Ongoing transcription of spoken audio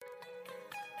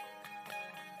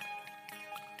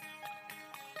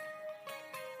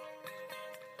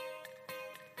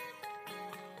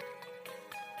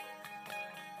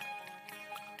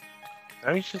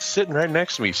Now he's just sitting right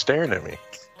next to me, staring at me.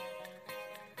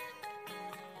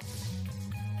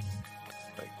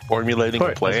 Like formulating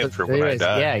a plan for when I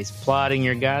die. Yeah, he's plotting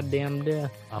your goddamn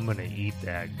death. I'm gonna eat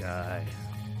that guy.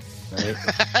 Right?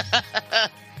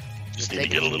 Just need to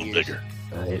get a little bigger.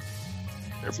 Right.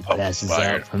 They're As he pumping passes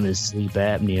fire. out from his sleep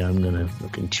apnea, I'm gonna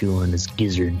fucking chew on his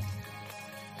gizzard.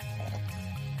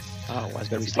 Oh, why is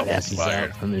gonna be As he stuck? passes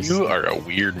out from his You are a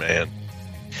weird man.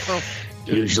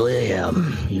 Usually I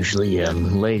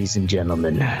am. Ladies and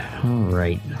gentlemen. All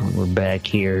right, we're back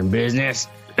here in business.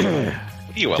 What are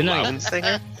you, a Tonight. loud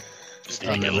singer? Just need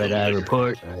On to the get a Red little Eye bigger.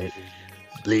 Report,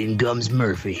 Bleeding Gums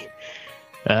Murphy.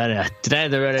 Tonight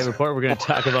on the Red Eye Report, we're going to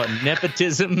talk about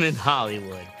nepotism in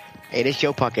Hollywood. Hey, this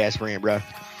your punk ass friend, bro.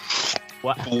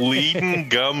 What? Bleeding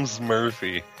Gums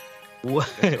Murphy. What?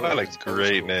 What a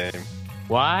great name.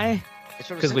 Why?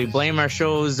 Because we blame our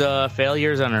show's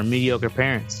failures on our mediocre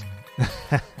parents.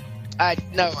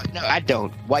 No, I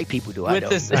don't. White people do. I With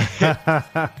don't. us,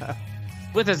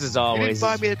 with us as You didn't always,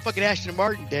 buy me that fucking Aston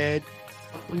Martin, Dad.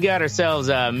 we got ourselves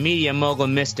a media mogul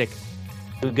mystic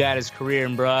who got his career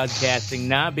in broadcasting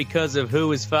not because of who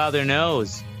his father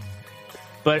knows,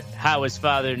 but how his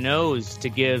father knows to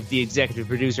give the executive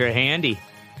producer a handy.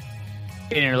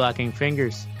 Interlocking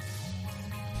fingers.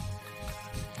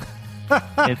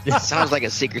 And this- Sounds like a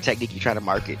secret technique you try to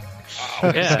market.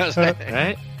 yeah, Sounds like-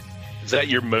 right? Is that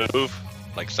your move?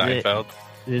 Like Seinfeld?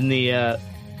 In the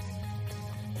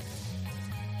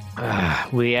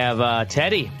we have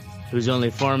Teddy, whose only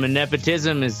form of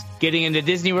nepotism is getting into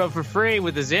Disney World for free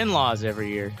with his in-laws every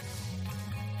year.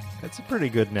 That's a pretty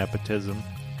good nepotism.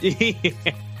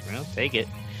 Well, take it.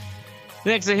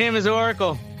 Next to him is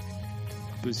Oracle,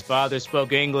 whose father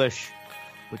spoke English,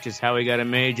 which is how he got a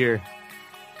major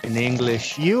in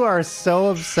English. You are so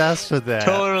obsessed with that.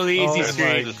 Total easy Oh my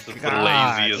street. This is the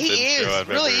God. laziest He intro is. I've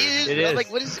Really, ever he is. It bro. is.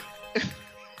 Like, what is it?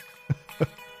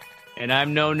 And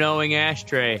I'm no knowing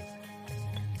ashtray.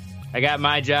 I got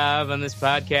my job on this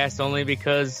podcast only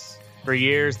because for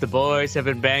years the boys have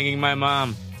been banging my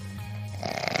mom.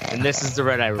 And this is the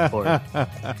Red Eye Report.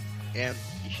 Yeah,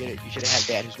 you should have had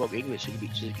Dad who spoke English. So you be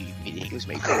the English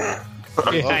major.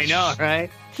 Yeah, I know, right?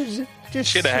 Just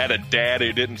Should have had a dad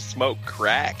who didn't smoke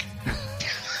crack.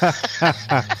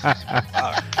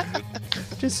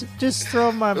 just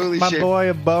throw my Holy shit. boy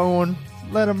a bone.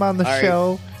 Let him on the All right.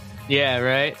 show. Yeah,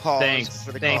 right? Pause Thanks.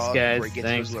 for the Thanks, cause guys. before he gets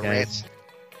Thanks, those little guys.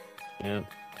 rants.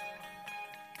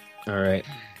 Yeah. All right.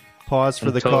 Pause for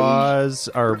I'm the totally- cause.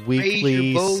 Our Raise weekly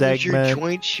your bowls, your segment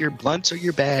joints, your blunts, or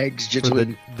your bags. for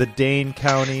Gentlemen. the Dane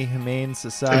County Humane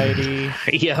Society.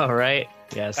 Yeah, right.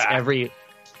 Yes.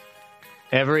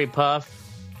 Every puff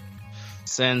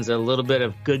sends a little bit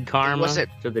of good karma What's that-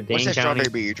 to the What's Dane that County. strawberry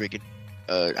beer you're drinking?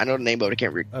 I know the name of it. I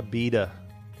can't read. Abita.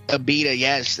 Abita,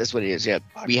 yes, that's what it is. Yeah,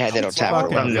 we had that on tap.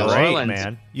 Fucking From New great, Orleans.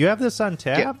 man. You have this on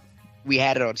tap? Yeah. We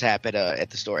had it on tap at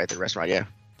the store, at the restaurant. Yeah,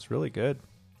 It's really good.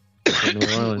 In New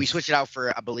Orleans. we switched it out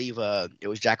for, I believe, it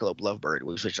was Jackalope Lovebird.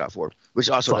 We switched it out for, which is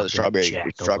also another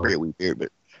Fucking strawberry Jackalope. wheat beer.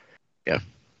 But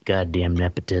Goddamn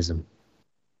nepotism.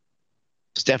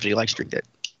 Stephanie likes to drink that.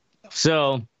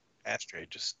 So Ashtray,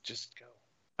 just go.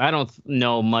 I don't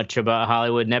know much about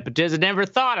Hollywood nepotism. Never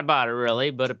thought about it really,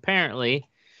 but apparently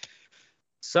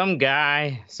some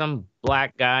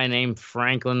black guy named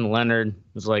Franklin Leonard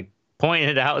was like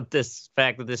pointed out this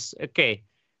fact that this, okay,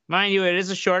 mind you, it is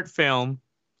a short film,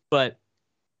 but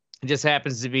it just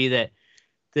happens to be that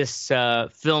this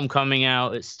film coming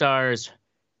out, it stars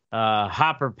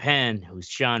Hopper Penn, who's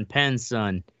Sean Penn's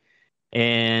son,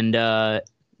 and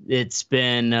it's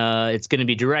going to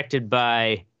be directed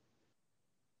by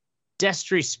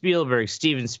Destry Spielberg,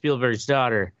 Steven Spielberg's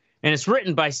daughter, and it's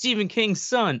written by Stephen King's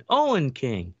son, Owen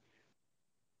King.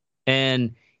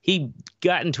 And he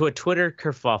got into a Twitter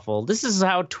kerfuffle. This is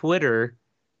how Twitter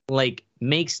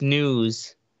makes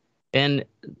news. And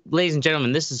ladies and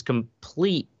gentlemen, this is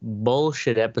complete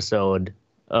bullshit episode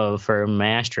for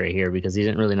Ashtray here, because he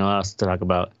didn't really know what else to talk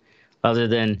about other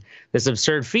than this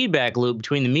absurd feedback loop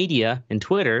between the media and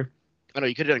Twitter. I know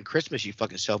you could have done Christmas, you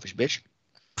fucking selfish bitch.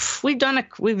 We've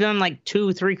done like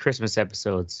 2-3 Christmas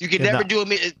episodes. You could In never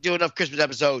the- do enough Christmas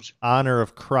episodes. Honor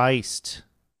of Christ.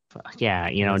 Yeah,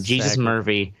 Exactly. Jesus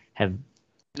Murphy have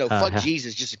No, fuck yeah.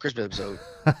 Jesus, just a Christmas episode.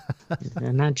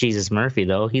 not Jesus Murphy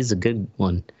though. He's a good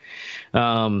one.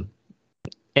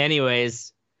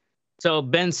 Anyways, so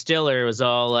Ben Stiller was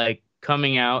all like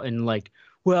coming out and like,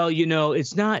 well,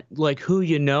 it's not like who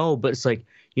you know, but it's like,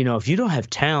 if you don't have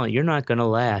talent, you're not gonna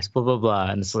last. Blah blah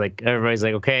blah. And it's like everybody's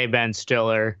like, okay, Ben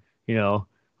Stiller,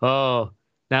 not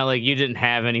like you didn't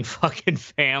have any fucking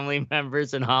family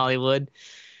members in Hollywood.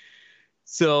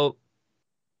 So,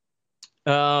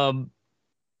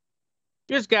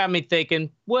 just got me thinking,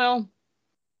 well,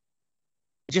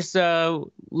 just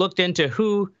looked into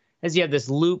who, as you have this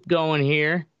loop going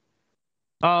here,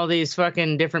 all these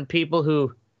fucking different people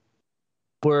who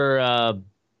were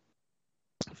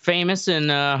famous in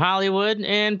Hollywood,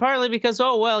 and partly because,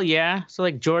 oh, well, yeah. So,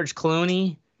 like, George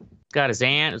Clooney got his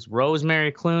aunt, it's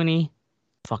Rosemary Clooney.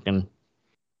 Fucking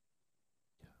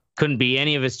couldn't be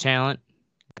any of his talent.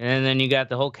 And then you got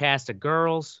the whole cast of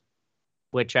girls,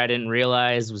 which I didn't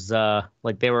realize was,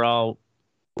 like, they were all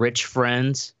rich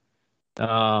friends.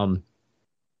 Leah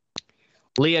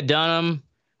Dunham,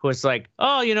 who was like,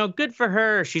 oh, you know, good for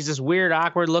her. She's this weird,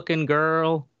 awkward-looking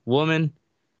woman,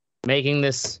 making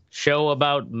this show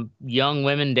about young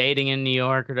women dating in New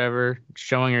York or whatever,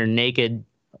 showing her naked,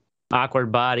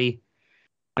 awkward body.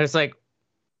 And it's like,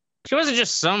 she wasn't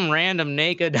just some random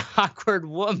naked, awkward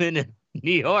woman in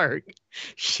New York.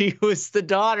 She was the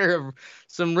daughter of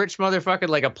some rich motherfucker,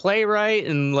 like a playwright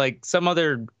and like some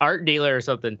other art dealer or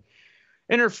something.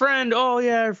 And her friend,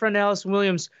 her friend Allison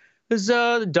Williams, is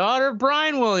the daughter of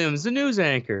Brian Williams, the news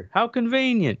anchor. How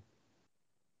convenient.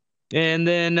 And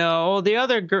then, the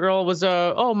other girl was,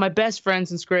 my best friend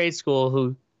since grade school,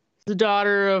 who's the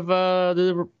daughter of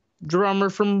the drummer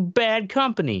from Bad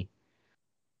Company.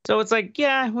 So it's like,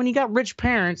 yeah, when you got rich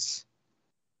parents,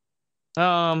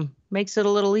 makes it a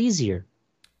little easier.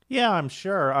 Yeah, I'm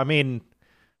sure. I mean,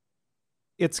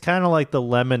 it's kind of like the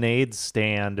lemonade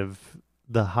stand of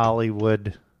the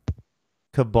Hollywood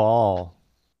cabal.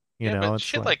 You know, but it's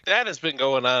shit like that has been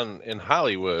going on in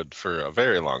Hollywood for a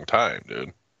very long time,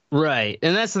 dude. Right.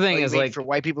 And that's the thing is, like, for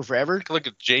white people forever. Look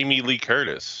at Jamie Lee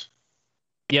Curtis.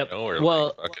 Yep. You know, or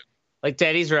well, like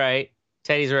Teddy's right.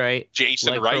 Jason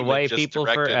like, for Reitman white just people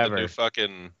directed forever.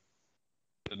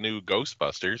 the new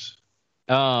Ghostbusters.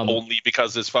 Um, Only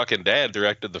because his fucking dad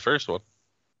directed the first one.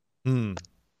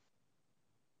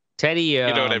 Teddy, You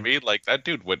know what I mean? Like, that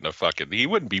dude he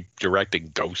wouldn't be directing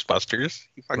Ghostbusters.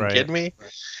 You fucking kidding me?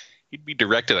 He'd be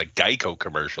directing a Geico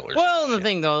commercial or something. The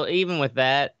thing though, even with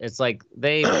that, it's like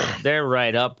they're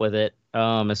right up with it.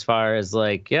 As far as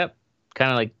like, kind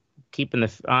of like keeping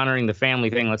honoring the family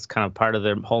thing. That's kind of part of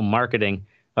their whole marketing.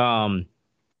 It's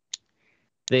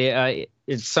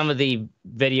some of the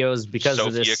videos because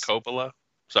Sofia of this. Coppola.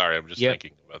 Sorry, I'm just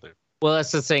thinking about it. Well,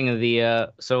 that's the thing.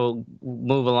 So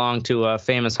move along to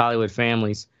famous Hollywood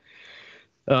families.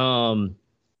 The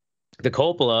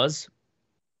Coppolas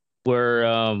were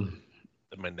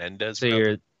The Menendez.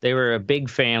 they were a big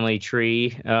family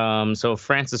tree. So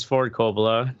Francis Ford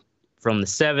Coppola from the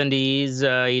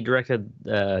 70s, he directed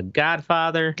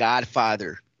Godfather,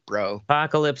 Bro.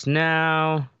 Apocalypse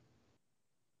Now,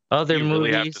 other Do you movies.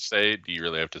 really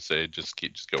have to say? Just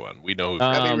go on. We know.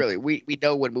 I mean, really, we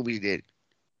know what movies he did.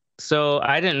 So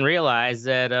I didn't realize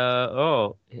that.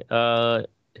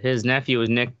 His nephew was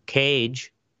Nick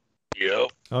Cage.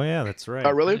 Yep. Oh yeah, that's right.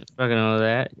 Oh, really? Fucking know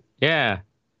that. Yeah.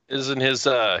 Isn't his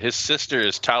sister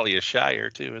is Talia Shire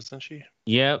too? Isn't she?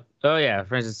 Yep. Oh yeah.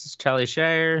 For instance, Talia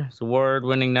Shire, is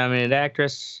award-winning nominated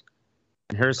actress,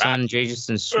 and her son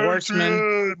Jason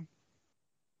Schwartzman.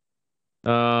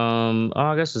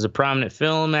 August was a prominent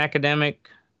film academic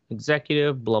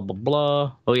executive. Blah blah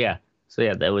blah. Oh yeah. So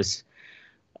yeah, that was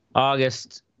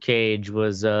August. Cage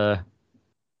was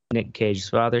Nick Cage's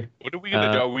father. What are we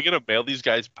gonna do? Are we gonna mail these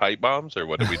guys pipe bombs, or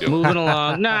what are we doing? Moving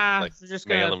along. Nah, Like, we're just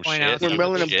mail gonna them point shit? out We're some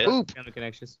mailing shit. him poop. kind of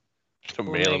connections. To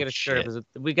We'll mail make them it a shirt. shit.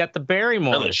 We got the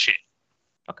Barrymores. Mail them shit.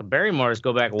 Fucking Barrymores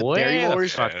go back way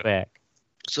Barrymores? the fuck Yeah. back.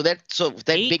 So that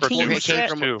big 18 forehead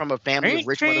came too. from a family of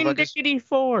rich motherfuckers.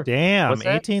 1874. Damn, What's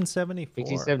that? 1874.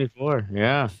 1874.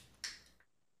 Yeah.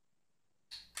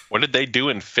 What did they do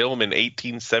in film in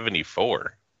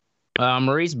 1874?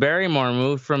 Maurice Barrymore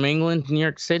moved from England to New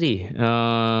York City,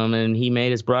 and he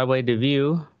made his Broadway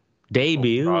debut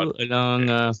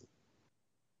along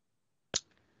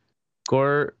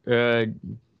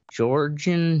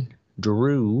Georgian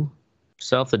Drew,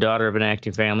 the daughter of an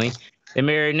acting family. They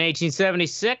married in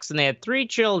 1876, and they had 3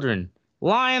 children: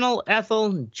 Lionel, Ethel,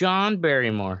 and John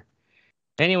Barrymore.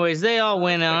 Anyways, they all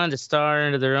went on to star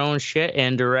into their own shit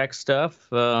and direct stuff.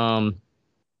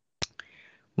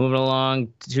 Moving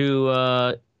along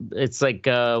to, it's like,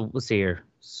 let's see here.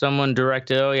 Someone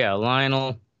directed,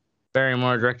 Lionel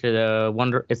Barrymore directed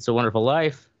It's a Wonderful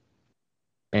Life.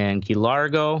 And Key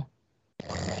Largo,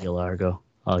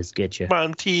 always get you.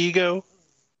 Montego.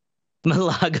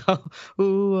 Malago,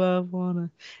 ooh, I wanna.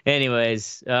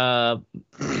 Anyways, then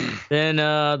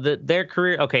their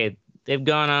career, okay, they've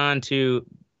gone on to,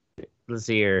 let's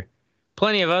see here,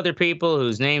 plenty of other people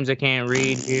whose names I can't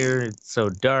read here. It's so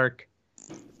dark.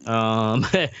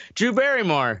 Drew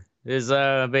Barrymore is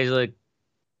basically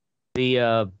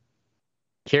the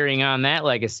carrying on that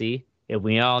legacy, and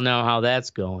we all know how that's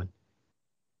going.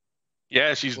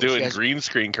 Yeah, she's doing green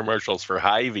screen commercials for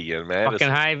Hy-Vee and Madison. Fucking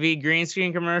Hy-Vee green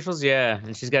screen commercials, yeah.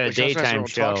 And she's got a daytime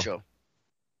show.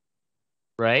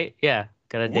 Right? Yeah.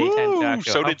 Got a daytime talk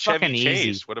show. So did Chevy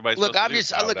Chase. What am I supposed to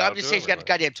do? Look, I'm just saying she's got a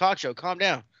goddamn talk show. Calm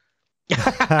down.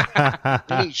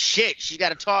 Shit, she's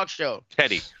got a talk show.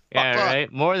 Teddy. Yeah,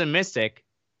 right? More than Mystic.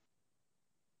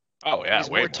 Oh, yeah. There's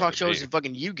more talk shows than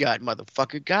fucking you got,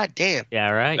 motherfucker. God damn. Yeah,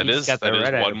 right? That is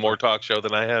one more talk show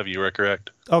than I have. You are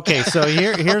correct. Okay, so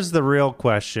here's the real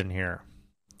question here.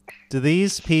 Do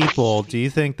these people, do you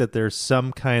think that there's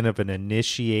some kind of an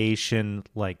initiation,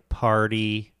 like,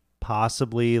 party,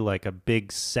 possibly like a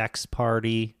big sex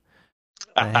party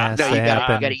that has to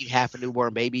happen? You got to eat half a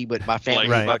newborn baby, but my family,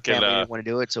 didn't want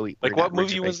to do it, so what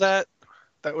movie was that?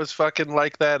 That was fucking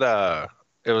like that,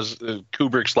 it was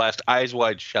Kubrick's last Eyes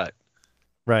Wide Shut.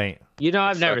 Right.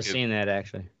 I've never seen that,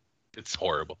 actually. It's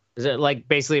horrible. Is it like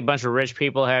basically a bunch of rich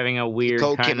people having a weird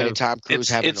kind of Tom Cruise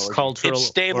having it's cultural It's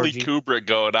Stanley orgy? Kubrick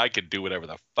going, I can do whatever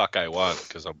the fuck I want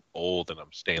because I'm old and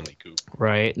I'm Stanley Kubrick.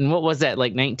 Right. And what was that,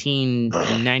 like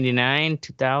 1999,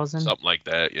 2000? Something like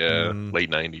that, yeah. Late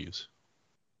 90s.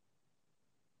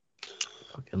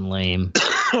 Fucking lame.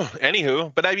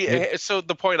 Anywho, but I mean, so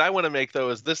the point I want to make though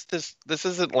is this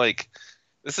isn't like,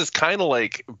 this is kind of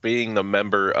like being the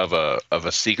member of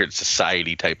a secret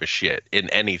society type of shit in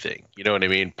anything. You know what I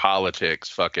mean? Politics,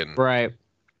 fucking right,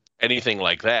 anything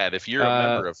like that. If you're a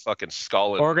member of fucking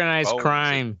Skull and organized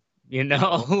crime,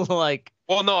 like.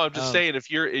 Well, no, I'm just saying if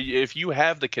you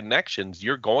have the connections,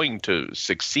 you're going to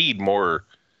succeed more.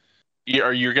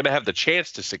 You're going to have the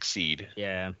chance to succeed.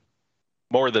 Yeah.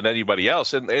 More than anybody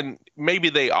else, and maybe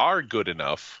they are good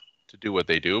enough to do what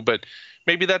they do, but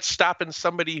maybe that's stopping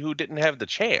somebody who didn't have the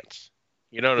chance.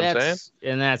 You know what I'm saying?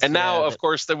 And now, of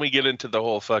course, then we get into the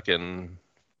whole fucking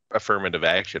affirmative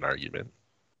action argument.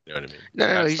 You know what I mean?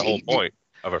 That's the whole point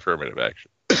of affirmative action.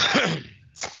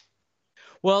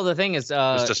 Well, the thing is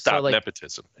to stop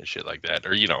nepotism and shit like that,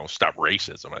 or stop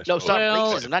racism. I suppose. No, stop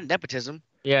racism, not nepotism.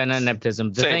 Yeah, not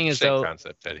nepotism. The thing is, same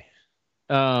concept, Teddy.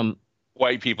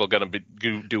 White people gonna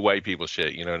do white people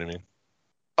shit. You know what I mean?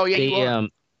 Oh yeah.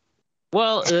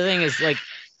 Well, the thing is, like,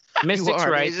 Mystic's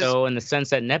right though, in the sense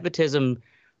that nepotism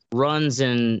runs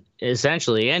in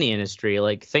essentially any industry.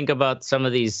 Like, think about some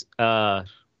of these,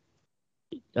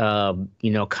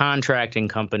 contracting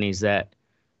companies that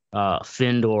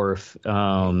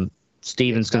Findorf,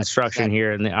 Stevens Construction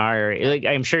here in the area. Like,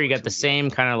 I'm sure you got the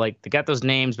same kind of, like, they got those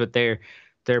names, but their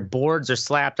boards are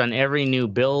slapped on every new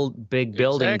big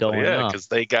building going up. Because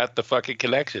they got the fucking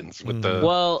connections with the.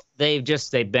 Well, they've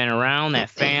been around that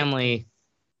family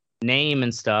name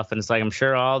and stuff, and it's like I'm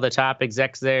sure all the top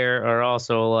execs there are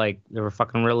also like they were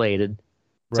fucking related.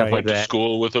 Stuff like that. I went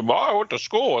to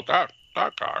school with that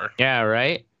car. Yeah,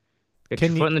 right. Get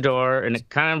your foot in the door, and it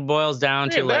kind of boils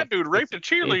down to that dude raped a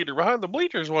cheerleader behind the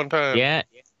bleachers one time. Yeah,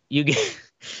 you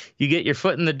get your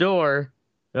foot in the door.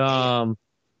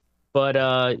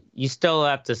 But you still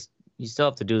have to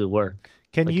do the work.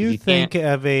 Can you think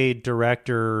of a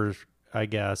director? I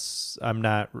guess I'm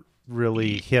not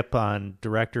really hip on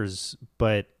directors,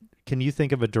 but can you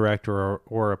think of a director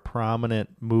or a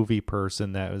prominent movie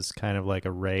person that was kind of like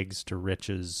a rags to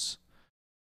riches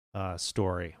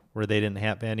story where they didn't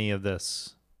have any of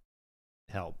this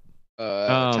help?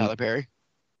 Tyler Perry.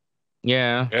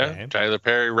 Yeah. Okay. Tyler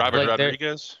Perry, Robert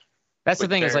Rodriguez. That's the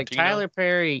thing. Is like Tyler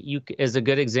Perry is a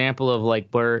good example of like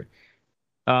where,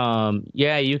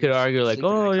 you could argue like,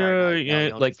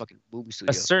 like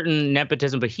a certain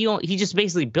nepotism, but he just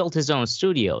basically built his own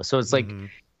studio. So it's like,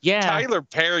 Tyler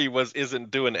Perry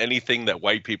isn't doing anything that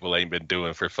white people ain't been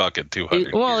doing for fucking 200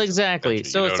 years. Well, exactly.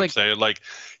 So it's like, saying? Like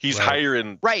he's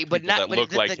hiring but not that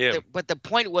look like him. But the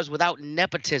point was without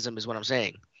nepotism is what I'm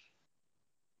saying.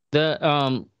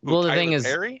 The thing is.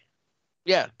 Perry?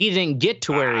 Yeah, he didn't get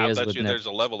to where he is. I bet you there's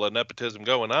a level of nepotism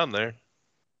going on there.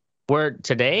 Where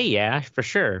today, yeah, for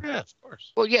sure. Yeah, of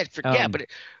course. Well, yeah, but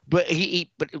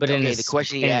the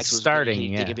question he asked was, starting, did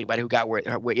he think anybody who got where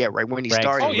when he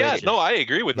started? Oh yeah, no, I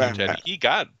agree with you, Teddy. He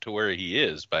got to where he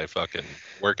is by fucking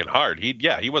working hard.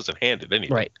 He wasn't handed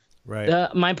anything.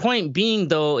 Right. My point being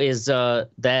though is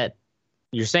that.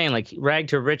 You're saying like rag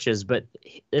to riches, but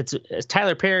it's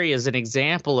Tyler Perry is an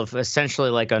example of essentially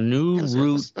like a new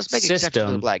root let's make system.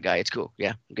 For the black guy. It's cool.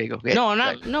 Yeah. Okay, go ahead. No, I'm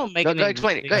not. No, making. Go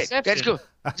explain it. Go ahead. That's cool.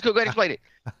 Let's go. Go ahead. Explain it.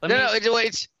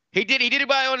 It's he did it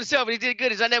by himself, and he did it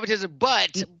good. It's not nepotism, but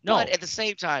at the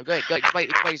same time, go ahead. Explain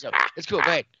yourself. It's cool.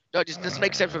 Go ahead. No, just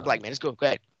make sense for the black man. It's cool. Go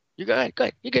ahead. You go ahead. Go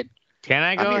ahead. You're good. Can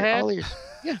I go ahead?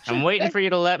 Yeah. I'm waiting for you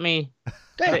to let me.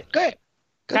 Go ahead.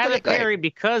 Tyler Perry,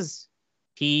 because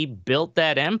he built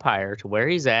that empire to where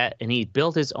he's at, and he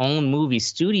built his own movie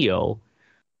studio.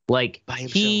 Like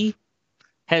he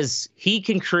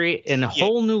can create a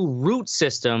whole new root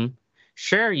system.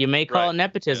 Sure, you may call it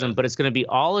nepotism, but it's going to be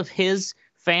all of his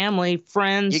family,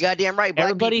 friends. You goddamn right.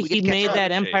 Everybody he made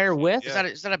that empire with are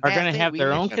going to have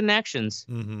their own connections.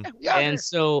 Mm-hmm. And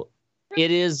so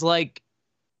it is like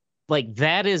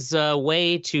that is a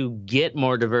way to get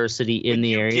more diversity in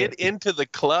the area. Get into the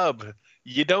club.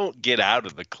 You don't get out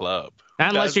of the club.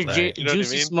 Not unless you're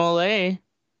Juicy Smollett.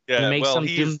 Yeah, make some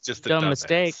dumb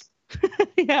mistake.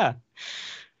 Yeah.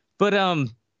 But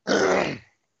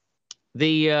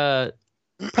the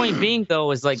point being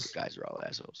though is like these guys are all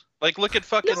assholes. Like look at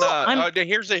fucking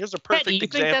here's a perfect example. You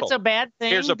think that's a bad thing?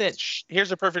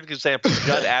 Here's a perfect example.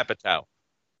 Judd Apatow.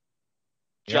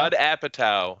 Judd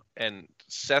Apatow and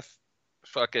Seth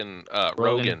fucking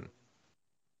Rogen.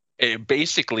 It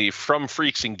basically from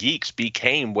Freaks and Geeks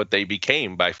became what they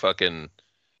became by fucking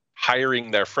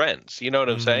hiring their friends. You know what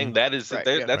I'm saying? That is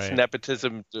that's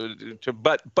nepotism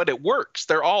but it works.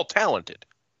 They're all talented.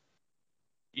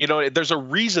 You know, there's a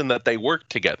reason that they work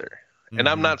together. And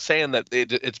I'm not saying that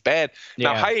it's bad.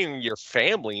 Now, hiring your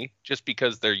family just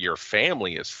because they're your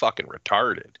family is fucking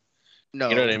retarded. No,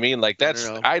 you know what I mean? Like that's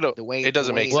I don't. It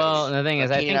doesn't make sense. Well, the thing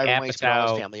is, I think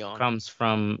Apatow comes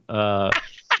from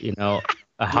you know,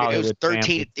 a Hollywood. It was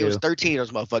 13. It was 13 of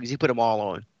those motherfuckers. He put them all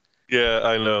on. Yeah,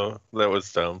 I know that was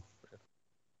dumb.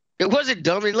 It wasn't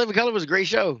dumb. Living Color was a great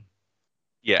show.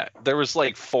 Yeah, there was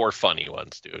like 4 funny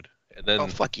ones, dude. And then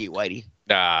fuck you, Whitey.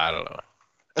 Nah, I don't know.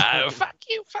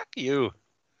 Fuck you.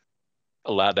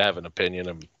 Allowed to have an opinion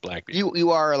of black people. You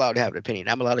are allowed to have an opinion.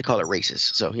 I'm allowed to call it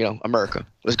racist. So, you know, America.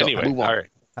 Let's go. Anyway, move on. All right.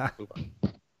 Move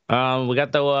on. We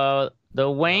got the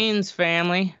Wayans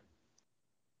family.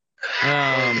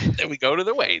 Then we go to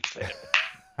the Wayans family.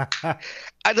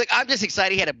 I'm just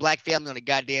excited he had a black family on the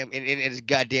goddamn and it's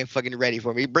goddamn fucking ready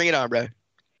for me. Bring it on, bro.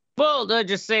 Well,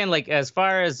 just saying, like, as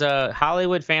far as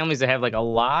Hollywood families that have like a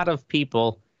lot of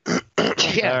people,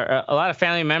 a lot of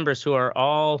family members who are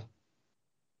all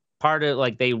part of,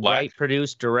 like, they write,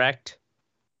 produce, direct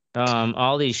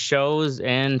all these shows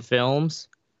and films.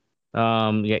 You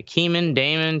got Keeman,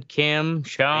 Damon, Kim,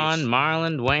 Sean,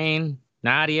 Marlon, Wayne,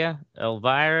 Nadia,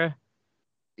 Elvira,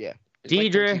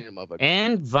 Deidre, like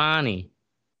and Vonnie.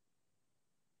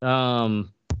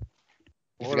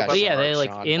 They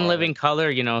like in Living Color,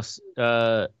 you know,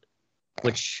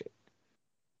 which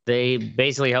they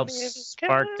basically helped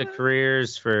spark the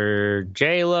careers for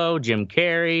J-Lo, Jim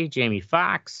Carrey, Jamie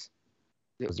Foxx,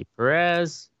 Rosie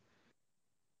Perez,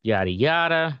 yada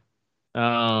yada.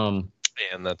 And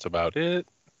that's about it.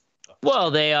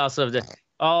 Well, they also have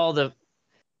the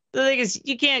thing is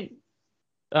you can't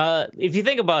if you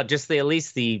think about just if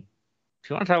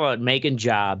you want to talk about making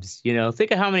jobs, you know, think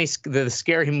of how many the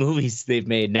scary movies they've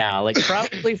made now. Like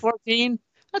probably 14.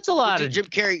 That's a lot. Jim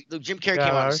Carrey came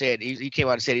out and said he came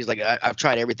out and said he's like I've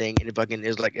tried everything and it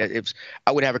was like if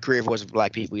I would have a career if it wasn't for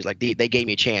black people. He's like they gave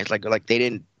me a chance. Like they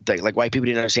didn't like white people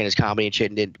didn't understand his comedy and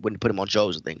shit and wouldn't put him on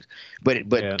shows and things. But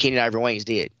Keenen Ivory Wayans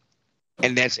did,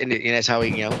 and that's how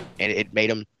he and it made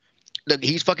him. Look,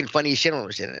 he's fucking funny as shit on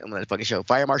that fucking show.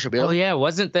 Fire Marshal Bill. Oh yeah,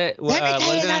 wasn't that in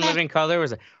Living Color? Was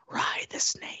like Ride the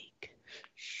Snake.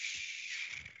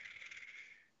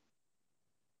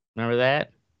 Remember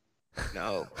that?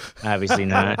 No, obviously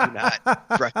not. Do not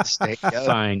ride the snake. Yo.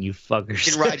 Fine, you fuckers.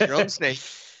 You can ride your own snake.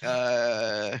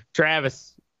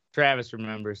 Travis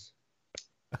remembers.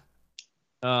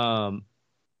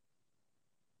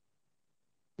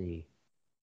 See,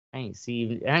 I ain't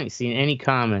seen any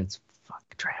comments.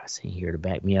 Fuck, Travis ain't here to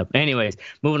back me up. Anyways,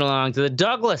 moving along to the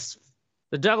Douglases.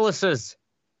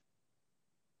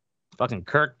 Fucking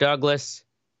Kirk Douglas.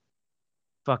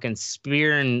 Fucking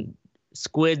spearing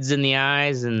squids in the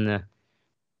eyes and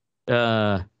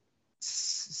the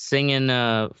singing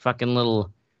fucking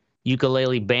little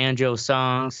ukulele banjo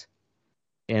songs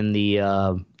and the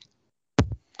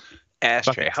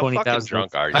ashtray. How fucking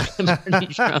drunk are you?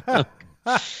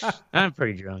 I'm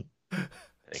pretty drunk.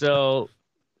 So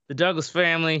the Douglas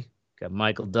family got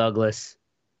Michael Douglas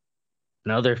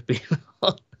and other people.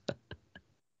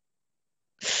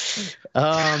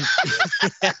 They're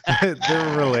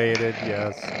related,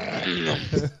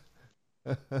 yes.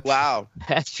 Wow.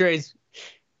 Ashtray's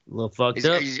a little fucked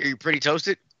up. Are you pretty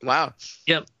toasted? Wow.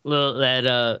 Yep. Little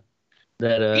that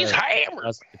he's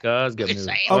hammered.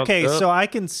 Okay, so I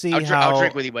can see I'll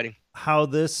drink with you, buddy. How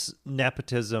this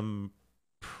nepotism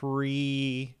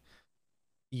pre-YouTube,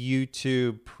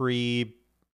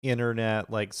 pre-internet,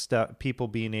 like stuff, people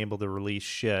being able to release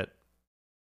shit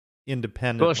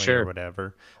independently or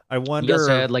whatever. I wonder. You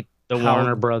also had like the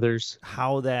Warner Brothers,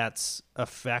 how that's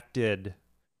affected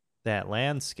that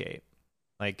landscape,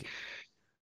 like,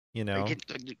 you know.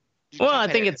 Well, I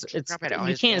think it's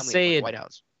you can't say it.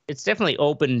 It's definitely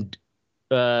opened.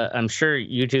 I'm sure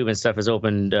YouTube and stuff has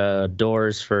opened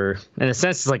doors for, in a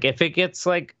sense, it's like if it gets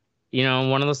like, you know,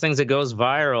 one of those things that goes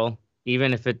viral,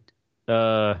 even if it,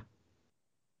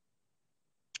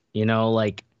 you know,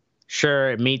 like,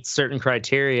 sure, it meets certain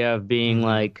criteria of being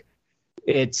like,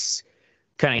 it's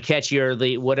kind of catchy or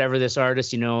the whatever this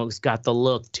artist, you know, has got the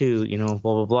look too, you know,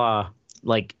 blah blah blah.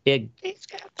 Like it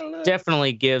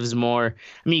definitely gives more.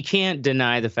 I mean, you can't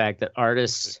deny the fact that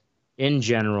artists in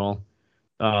general,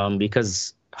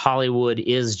 because Hollywood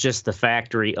is just the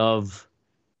factory of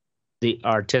the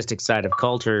artistic side of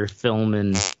culture, film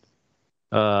and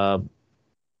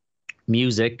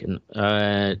music,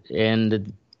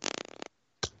 and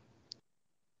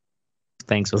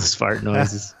thanks for those fart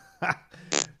noises.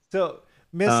 So,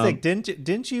 Mystic,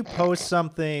 didn't you post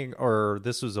something, or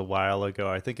this was a while ago?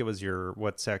 I think it was your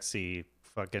What's Sexy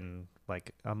fucking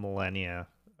like a millennia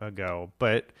ago,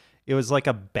 but it was like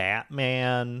a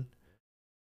Batman,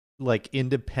 like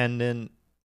independent,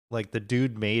 like the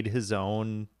dude made his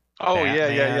own. Oh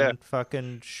Batman yeah,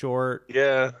 fucking short,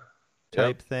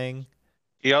 type thing.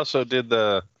 He also did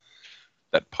that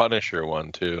Punisher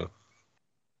one too.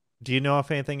 Do you know if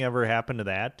anything ever happened to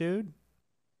that dude?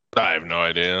 I have no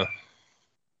idea.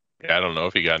 Yeah, I don't know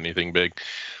if he got anything big,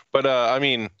 but I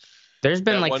mean, there's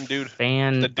been like one dude,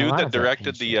 the dude that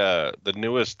directed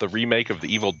the remake of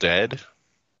The Evil Dead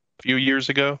a few years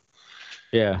ago.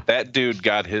 Yeah, that dude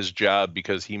got his job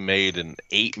because he made an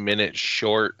 8-minute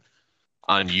short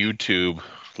on YouTube,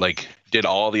 like did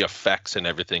all the effects and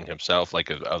everything himself, like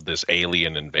of this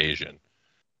alien invasion.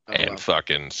 And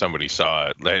fucking somebody saw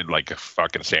it, like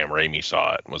fucking Sam Raimi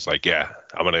saw it and was like, "Yeah,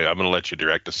 I'm gonna let you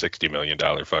direct a $60 million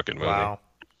fucking movie." Wow.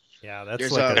 Yeah, that's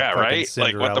There's like a right?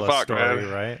 Cinderella like what the fuck, story,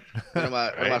 man? Right? One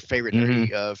of my favorite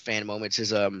nerdy fan moments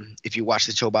is if you watch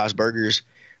the Joe Boss Burgers,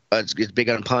 it's big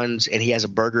on puns, and he has a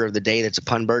burger of the day that's a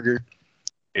pun burger.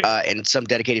 And some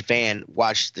dedicated fan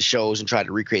watched the shows and tried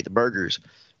to recreate the burgers.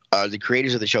 The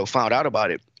creators of the show found out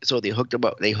about it, so they hooked up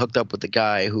with the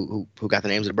guy who got the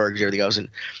names of the burgers and everything else,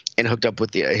 and hooked up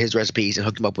with his recipes, and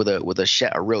hooked him up with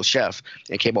a real chef,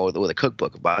 and came out with a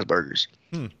cookbook of Bob's Burgers.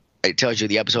 It tells you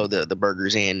the episode, the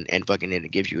burgers, and fucking, and it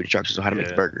gives you instructions on how to make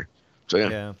the burger. So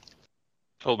yeah.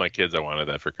 Told my kids I wanted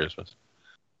that for Christmas.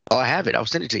 Oh, I have it. I'll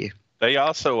send it to you. They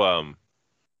also on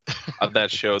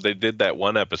that show, they did that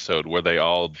one episode where they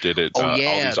all did it. All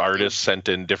these artists sent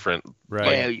in different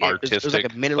artistic, it was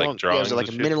like a minute long. Drawings. It was like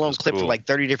a minute long clip from like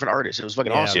 30 different artists. It was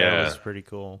fucking awesome. Yeah, it was pretty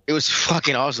cool. It was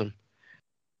fucking awesome.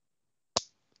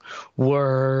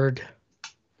 Word.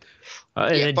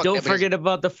 And don't forget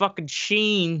about the fucking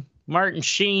Sheen, Martin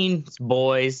Sheen's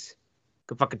boys.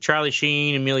 Fucking Charlie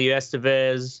Sheen, Emilio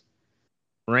Estevez,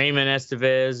 Raymond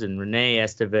Estevez, and Renee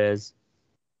Estevez.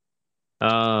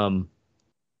 And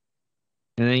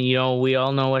then, you know, we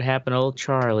all know what happened to old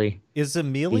Charlie. Is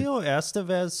Emilio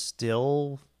Estevez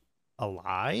still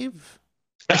alive?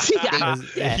 He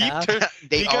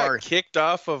got kicked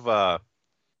off of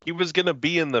he was gonna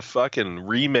be in the fucking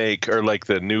remake or like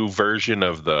the new version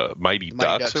of the Mighty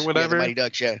Ducks or whatever. Yeah, the Mighty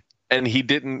Ducks, yeah. And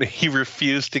he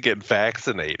refused to get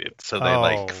vaccinated, so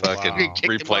they fucking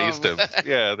replaced him.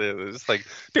 Yeah, it's like,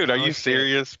 dude, are you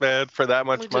serious, man? For that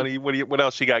much money, what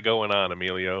else you got going on,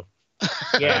 Emilio?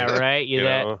 Yeah, right. You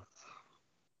know?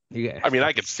 I mean,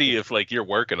 I could see if like you're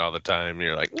working all the time, and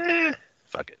you're like,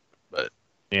 fuck it. But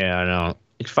yeah, I know.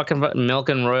 It's fucking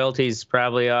milking royalties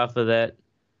probably off of that.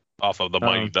 Off of the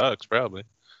Mighty Ducks, probably.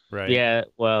 Right. Yeah.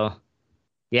 Well.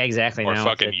 Yeah, exactly. Or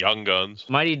fucking Young Guns.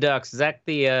 Mighty Ducks. Is that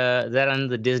is that on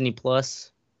the Disney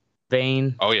Plus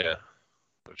vein? Oh yeah,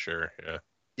 for sure. Yeah.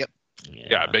 Yep.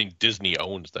 Yeah, I mean Disney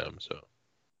owns them, so.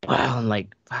 Wow, and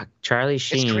like fuck, Charlie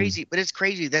Sheen. It's crazy, but it's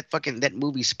crazy that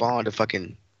movie spawned a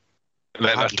fucking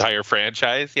that entire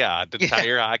franchise. Yeah, the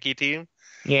entire hockey team.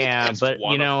 Yeah, but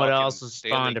you know what also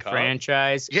spawned a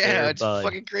franchise? Yeah, it's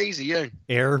fucking crazy. Yeah.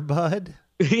 Air Bud.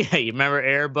 Yeah, you remember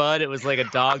Air Bud? It was like a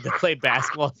dog that played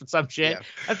basketball or some shit. Yeah.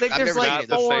 I think there's like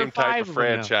 4 or 5 type of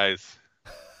franchise.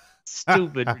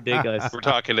 Stupid, ridiculous. We're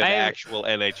talking an actual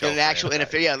NHL. An actual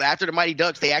NFL. Yeah, after the Mighty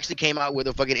Ducks, they actually came out with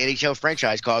a fucking NHL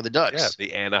franchise called the Ducks. Yeah,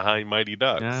 the Anaheim Mighty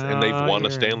Ducks, and they've won a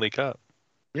Stanley Cup.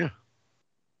 Yeah.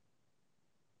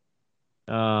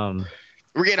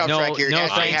 We're getting off track here. No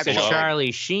thanks to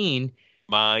Charlie Sheen.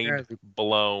 Mind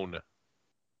blown.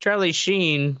 Charlie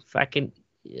Sheen, fucking.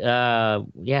 Yeah,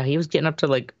 he was getting up to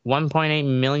like $1.8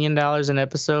 million an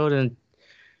episode, and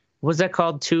what's that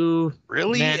called? 2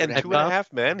 really? And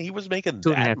 2.5 Men? He was making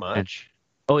that much?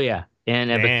 Oh yeah,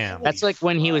 And that's like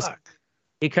when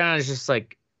he kind of just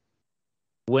like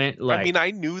went like. I mean,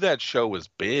 I knew that show was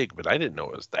big, but I didn't know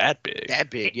it was that big. That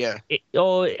big, yeah. It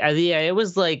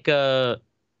was like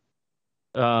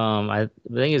I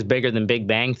think it's bigger than Big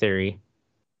Bang Theory.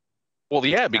 Well,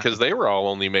 yeah, because they were all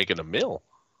only making $1 million.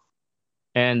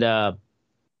 And I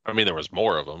mean, there was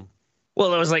more of them.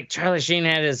 Well, it was like Charlie Sheen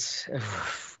had his.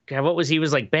 God, what was he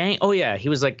was like bang? Oh yeah, he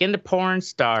was like into porn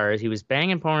stars. He was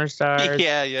banging porn stars.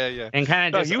 Yeah. And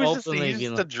kind of he was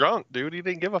just a drunk dude. He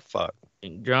didn't give a fuck.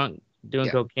 Drunk, doing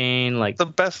cocaine, like the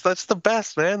best. That's the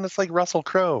best, man. That's like Russell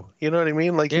Crowe. You know what I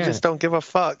mean? Like you just don't give a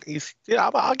fuck.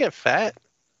 I'll get fat.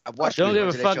 Don't give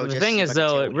a fuck. The thing is,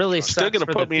 though, it really sucks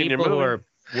for the people who are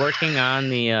working on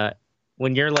the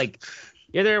when you're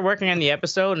there working on the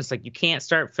episode, and it's like you can't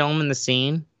start filming the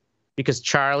scene because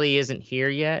Charlie isn't here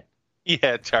yet.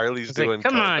 Yeah, Charlie's doing. Like,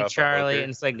 come on, Charlie,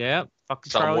 and it's like, yep, fucking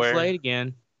Charlie's late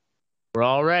again. We're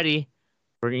all ready.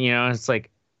 It's like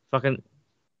fucking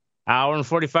hour and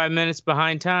 45 minutes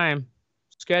behind time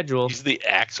schedule. He's the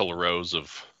Axl Rose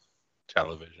of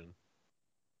television.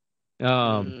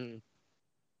 Yeah,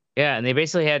 and they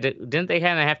basically didn't they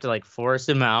kind of have to like force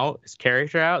him out, his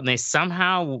character out, and they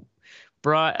somehow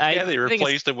brought. They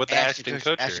replaced him with Ashton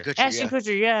Kutcher. Ashton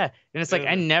Kutcher, yeah, and it's like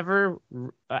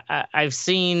I've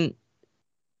seen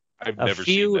a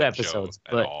few episodes,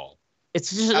 but it's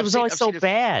just it was always so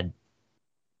bad.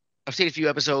 I've seen a few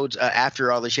episodes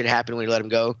after all this shit happened when he let him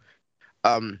go.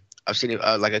 I've seen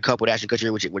like a couple with Ashton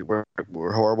Kutcher, which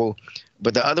were horrible,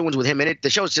 but the other ones with him in it, the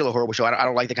show's still a horrible show. I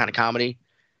don't like the kind of comedy.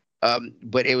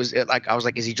 But it was like I was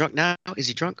like, is he drunk now? Is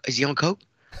he drunk? Is he on coke?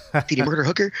 Did he murder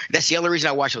Hooker? That's the only reason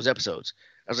I watched those episodes.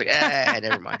 I was like,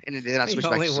 never mind. And then I switched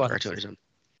back to some cartoon or something.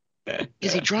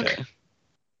 Is he drunk?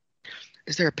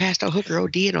 Is there a passed out Hooker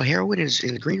OD or heroin in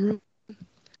the green room?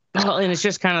 Well, and it's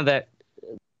just kind of that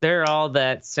they're all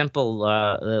that simple,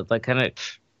 like kind of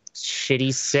shitty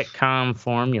sitcom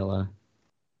formula.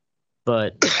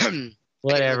 But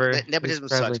whatever. Nepotism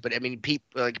sucks, but I mean,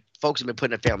 folks have been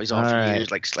putting their families on for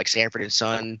years, like Sanford and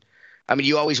Son. I mean,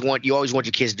 you always want your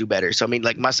kids to do better. So I mean,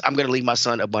 like I'm going to leave my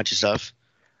son a bunch of stuff.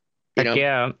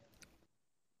 Yeah.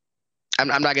 I'm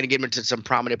not going to get him into some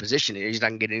prominent position. He's not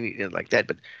going to get anything like that.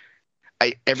 But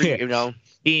he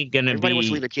ain't gonna everybody wants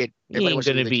to leave a kid. He ain't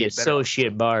gonna be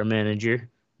associate bar manager.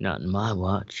 Not in my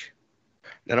watch.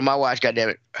 Not on my watch.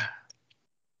 Goddammit.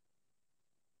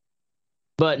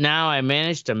 But now I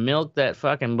managed to milk that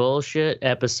fucking bullshit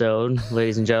episode,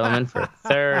 ladies and gentlemen, for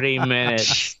 30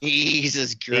 minutes.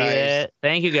 Jesus Christ. Yeah.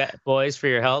 Thank you, boys, for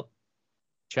your help.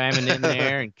 Chiming in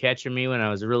there and catching me when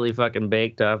I was really fucking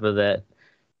baked off of that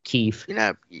Keef.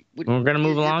 We're going to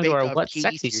move along to our What's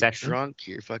Sexy section. Drunk,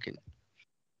 you're fucking...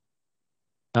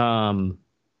 And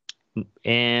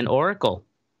Oracle.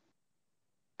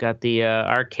 Got the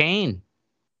Arcane.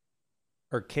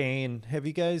 Arcane. Have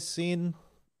you guys seen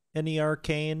any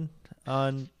Arcane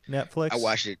on Netflix? I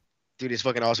watched it. Dude, it's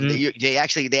fucking awesome. They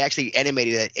actually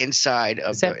animated that inside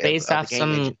of Is that based off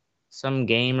some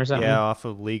game or something? Yeah, off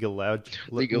of League of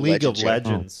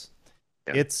Legends.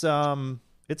 Yeah. It's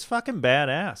fucking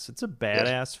badass. It's a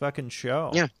badass fucking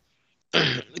show. Yeah.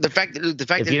 The fact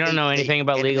if you don't know anything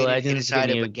about League of Legends, inside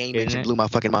of a game that blew my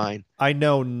fucking mind. I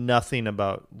know nothing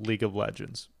about League of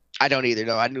Legends. I don't either.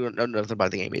 No, I know nothing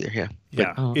about the game either. Yeah.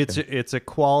 Yeah. Oh, okay. It's a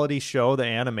quality show. The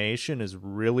animation is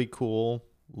really cool.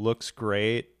 Looks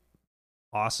great.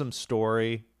 Awesome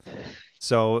story.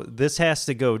 So this has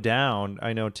to go down.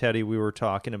 I know, Teddy, we were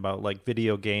talking about like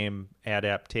video game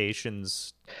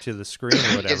adaptations to the screen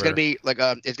or whatever. It's gonna be like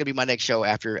it's gonna be my next show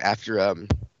after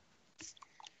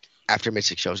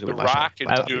Mystic Show. It's gonna be my Rock show.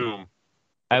 and Doom.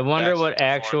 I wonder what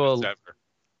actual League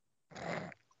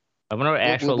of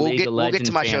Legends we'll get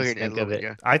to my show here think of it.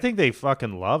 Yeah. I think they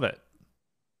fucking love it.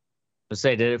 Let's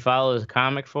say, did it follow the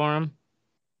comic for him?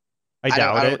 I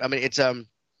doubt it. I mean, it's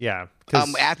yeah.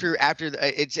 After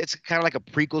it's kind of like a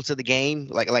prequel to the game,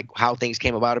 like how things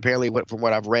came about. Apparently, from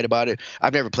what I've read about it,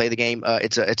 I've never played the game.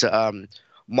 It's a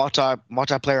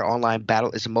multiplayer online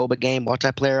battle. It's a MOBA game,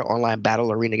 multiplayer online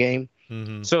battle arena game.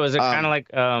 Mm-hmm. So is it kind of like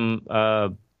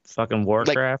fucking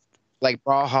Warcraft, like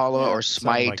Brawlhalla or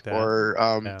Smite like or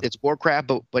it's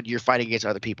Warcraft, but you're fighting against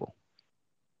other people,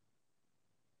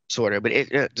 sort of. But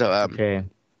okay.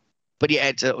 But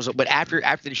yeah, but after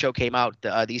the show came out,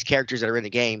 these characters that are in the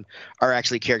game are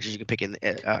actually characters you can pick in.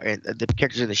 The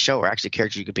characters in the show are actually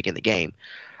characters you can pick in the game.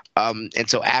 And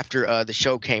so after the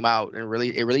show came out and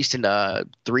it released in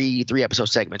three episode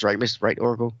segments, right, Right,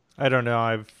 Oracle? I don't know.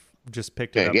 I've just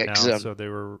picked it up now, so they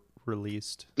were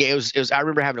released. Yeah, it was. I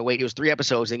remember having to wait. It was 3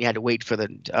 episodes, and you had to wait for the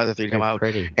other 3 to come out,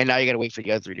 and now you got to wait for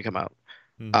the other 3 to come out.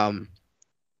 Mm-hmm.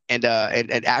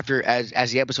 and after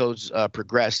as the episodes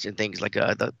progressed and things like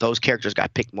those characters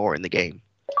got picked more in the game.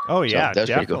 Oh yeah, so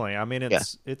definitely. Cool. I mean,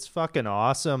 it's fucking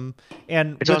awesome.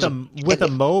 And with a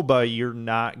MOBA, you're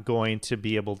not going to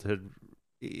be able to.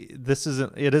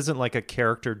 It isn't like a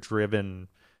character driven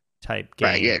type game.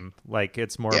 Right, yeah. Like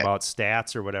it's more about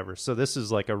stats or whatever. So this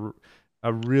is like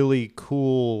a really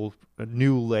cool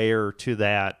new layer to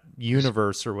that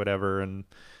universe or whatever. And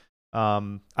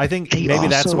I think maybe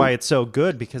that's why it's so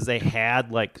good, because they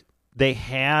had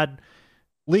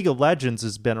League of Legends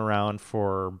has been around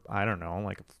for, I don't know,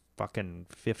 like fucking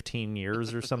 15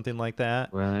 years or something like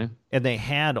that. Right. And they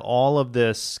had all of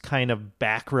this kind of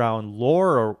background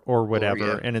lore or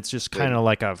whatever, and it's just kind of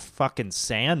like a fucking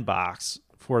sandbox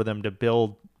for them to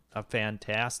build a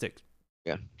fantastic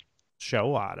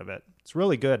show out of it. It's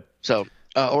really good. So,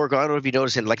 Oracle, I don't know if you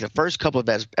noticed in like the first couple of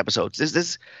episodes,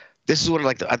 this is one of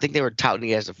like I think they were touting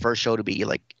it as the first show to be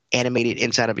like animated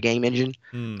inside of a game engine.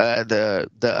 The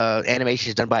animation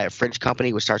is done by a French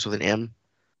company which starts with an M.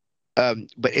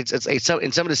 But it's in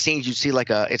some of the scenes you see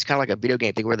it's kind of like a video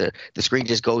game thing where the screen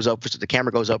just goes up, the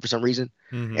camera goes up for some reason.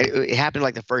 Mm-hmm. It happened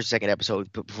like the first, second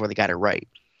episode before they got it right.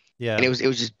 Yeah, and it was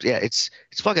just it's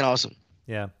fucking awesome.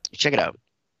 Yeah, check it out.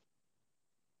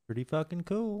 Pretty fucking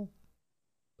cool.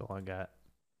 That's all I got.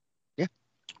 Yeah.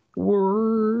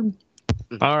 Word.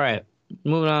 All right,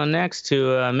 moving on next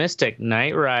to Mystic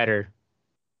Knight Rider.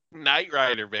 Knight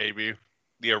Rider, baby,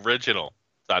 the original.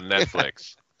 It's on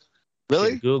Netflix.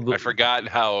 Really? I forgot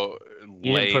how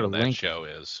lame that show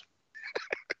is.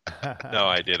 No,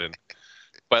 I didn't.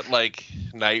 But like,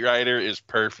 Knight Rider is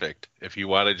perfect if you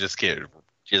want to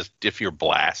if you're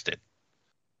blasted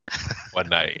one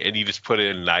night and you just put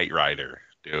in Knight Rider,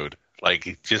 dude.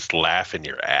 Like, just laughing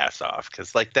your ass off,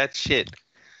 because like that shit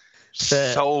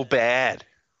so bad.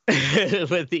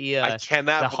 With I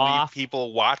cannot believe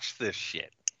people watch this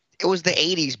shit. It was the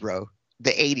 80s, bro.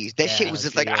 The 80s. That shit was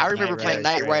just like, I remember playing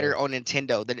Knight Rider on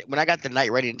Nintendo. When I got the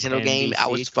Knight Rider Nintendo game, it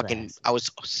was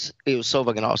so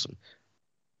fucking awesome.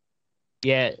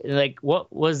 Yeah, like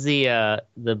what was the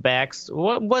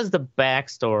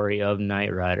backstory of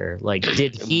Knight Rider? Like,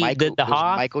 did he the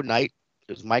Hawk? Michael Knight.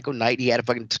 It was Michael Knight. He had a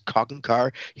fucking talking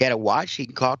car. He had a watch. He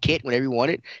can call Kit whenever he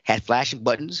wanted. Had flashing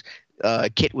buttons.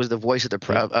 Kit was the voice of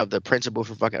the principal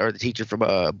or the teacher from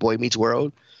Boy Meets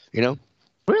World. You know?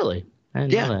 Really? I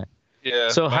didn't know that. Yeah.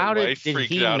 So how did he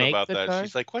make about the that? car?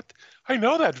 She's like, "What? I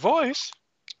know that voice."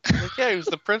 I'm like, yeah, he was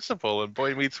the principal in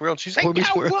Boy Meets World. She's like,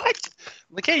 "Yeah, what?" I'm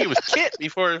like, yeah, he was Kit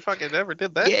before he fucking ever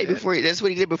did that. Yeah, that's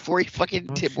what he did before he fucking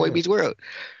did Boy Meets World.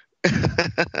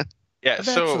 Yeah, I've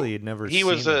so actually never seen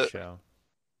the show.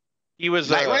 He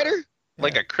was Knight Rider,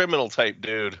 like a criminal type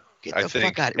dude. I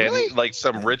think, really? And like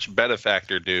some rich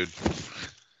benefactor dude,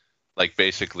 like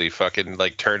basically fucking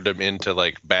like turned him into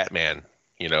like Batman,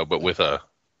 but with a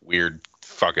weird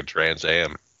fucking Trans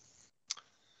Am.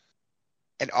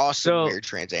 An awesome weird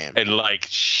Trans Am. And like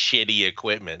shitty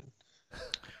equipment.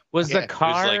 Was the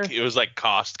car? It was like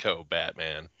Costco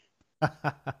Batman.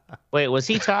 Wait, was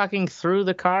he talking through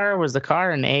the car? Or was the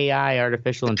car an AI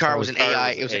artificial intelligence? The car was an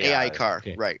AI. It was an AI car.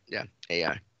 Okay. Right. Yeah.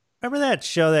 AI. Remember that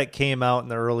show that came out in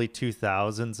the early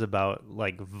 2000s about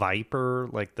like Viper,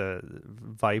 like the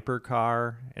Viper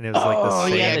car, and it was like the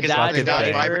same. The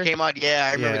Dodge Viper came out. Yeah,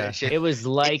 I remember that shit. It was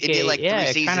like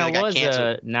it kind of was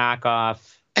a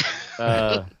knockoff.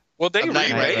 Well, they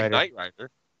remade Knight Rider.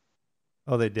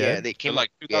 Oh, they did. Yeah, they came in like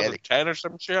 2010 or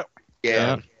some shit.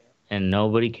 Yeah. And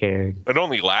nobody cared. It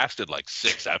only lasted like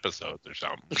 6 episodes or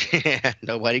something. Yeah,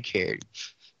 nobody cared.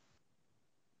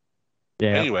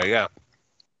 Yeah. Anyway, yeah. It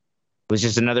was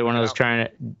just another one of those try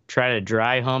to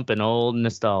dry hump an old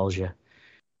nostalgia.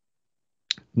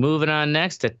 Moving on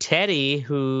next to Teddy,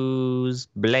 who's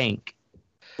blank.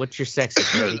 What's your sexy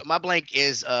Teddy? My blank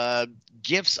is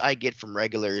gifts I get from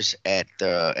regulars at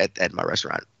my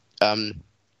restaurant.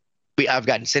 I've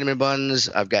gotten cinnamon buns.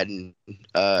 I've gotten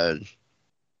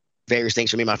various things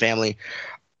for me and my family.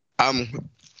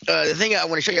 The thing I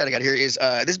want to show you what I got here is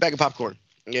this bag of popcorn.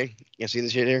 Okay, you see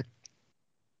this shit here?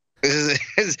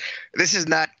 This is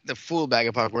not the full bag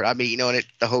of popcorn. I've been eating on it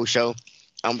the whole show.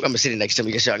 I'm gonna sit next to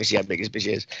me just so I can see how big this bitch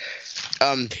is.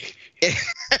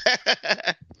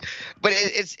 But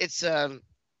it's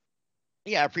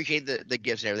yeah, I appreciate the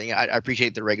gifts and everything. I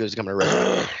appreciate the regulars coming to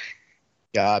restaurant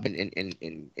job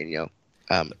and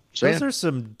so those are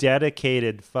some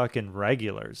dedicated fucking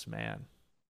regulars, man.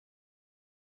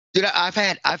 Dude, I've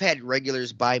had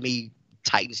regulars buy me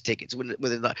Titans tickets it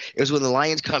was when the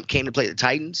Lions came to play the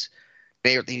Titans.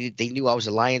 They knew I was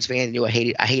a Lions fan. They knew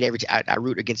I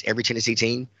root against every Tennessee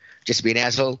team just to be an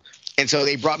asshole. And so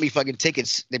they brought me fucking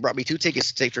tickets. They brought me 2 tickets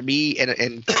to take for me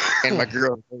and my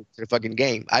girl to the fucking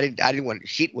game. I didn't want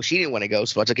she didn't want to go,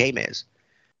 so I took K-Mans.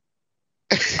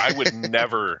 I would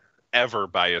never ever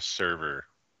buy a server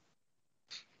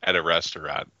at a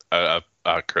restaurant a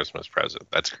Christmas present.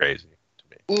 That's crazy to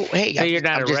me. Well, hey, so you're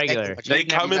not a regular. They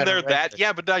come in there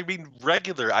but I mean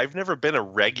regular. I've never been a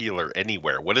regular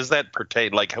anywhere. What does that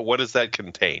pertain? Like, what does that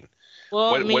contain?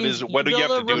 Well, what do you have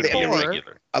to do to be a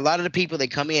regular? A lot of the people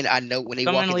that come in, I know when they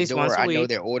walk in the door, I know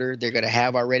their order they're gonna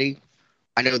have already.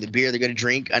 I know the beer they're gonna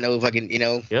drink. I know fucking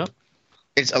Yeah.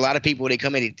 It's a lot of people. They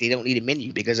come in, they don't need a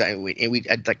menu because like when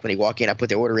they walk in, I put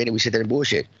their order in and we sit there and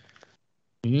bullshit.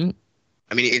 Mm-hmm.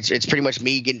 I mean, it's pretty much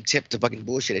me getting tipped to fucking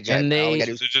bullshit. And they're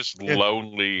just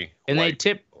lonely. And they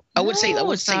tip. I would say not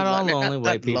all lonely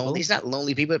white people. Lonely. It's not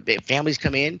lonely people. Families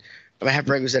come in. I have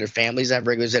regulars that are families. I have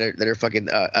regulars that are fucking.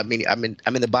 I mean, I'm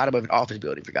in the bottom of an office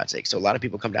building for God's sake. So a lot of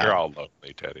people come down. You're all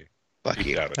lonely, Teddy. Fuck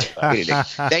you.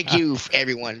 Thank you,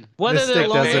 everyone. Whether they're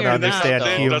lonely doesn't understand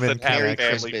human family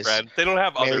friends. They don't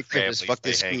have other families. Fuck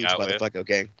this Scrooge motherfucker.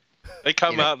 Okay. They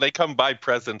come out. They come buy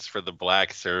presents for the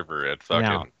black server at fucking.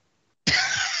 No.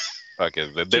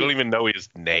 Fucking. They don't even know his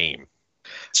name.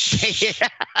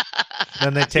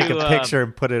 Then they take a picture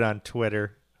and put it on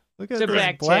Twitter. Look at this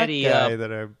black guy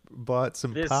that I bought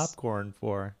some popcorn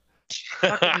for.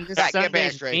 This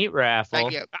Sunday's meat raffle.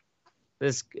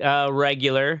 This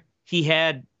regular, he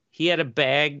had a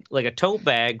bag, like a tote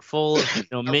bag full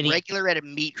of mini regular at a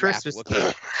meat Christmas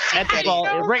raffle. at the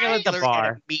bar. Regular at the bar.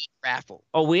 At a meat raffle.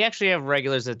 Oh, we actually have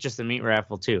regulars at just the meat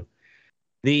raffle too.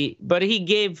 But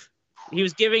he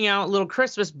was giving out little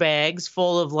Christmas bags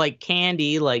full of like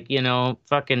candy, like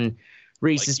fucking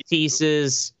Reese's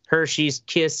Pieces, Hershey's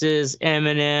Kisses,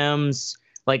 M&Ms,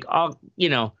 like all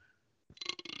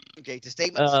Okay, to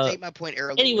state my point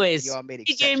earlier. Anyways,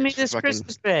 he gave me this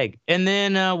Christmas bag, and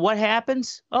then what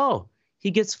happens? Oh,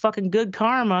 he gets fucking good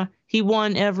karma. He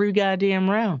won every goddamn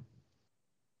round.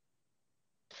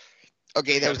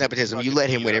 Okay, that was nepotism. You let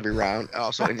him win every round.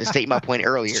 Also, and to state my point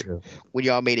earlier, when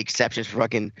y'all made exceptions for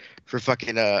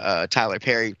fucking Tyler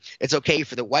Perry, it's okay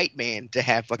for the white man to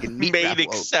have fucking meat raffle.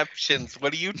 Exceptions.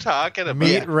 What are you talking about?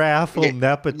 Meat raffle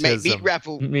nepotism. Meat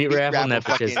raffle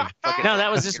nepotism. No, that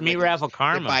was just meat raffle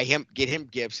karma. Get him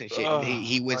gifts and shit. And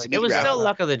he wins. It was still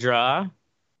luck of the draw.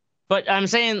 But I'm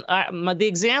saying the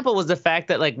example was the fact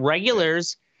that like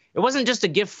regulars, it wasn't just a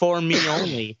gift for me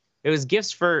only. It was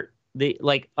gifts for the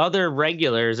other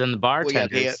regulars and the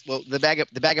bartenders. Well, the bag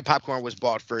of popcorn was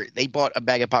bought for. They bought a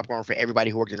bag of popcorn for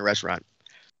everybody who worked in the restaurant.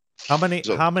 How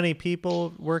many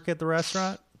people work at the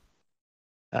restaurant?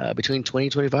 Between 20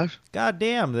 and 25. God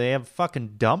damn, they have a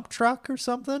fucking dump truck or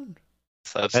something?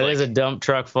 So that is a dump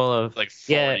truck full of like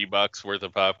 $40 worth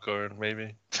of popcorn,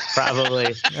 maybe.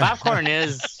 Probably.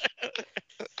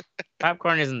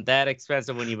 Popcorn isn't that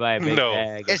expensive when you buy a big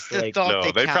bag. It's the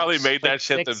thought they probably made that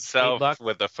shit themselves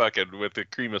with the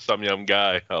cream of some young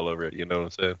guy all over it. You know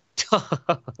what I'm saying?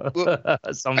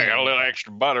 I got a little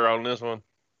extra butter on this one.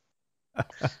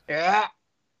 Yeah.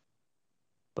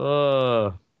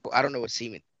 Oh. I don't know what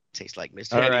semen tastes like,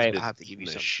 Mr. All right. I'll have to give you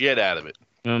some shit out of it.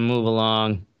 I'm gonna move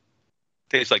along.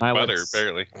 Tastes like butter,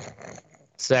 apparently.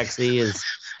 Sexy is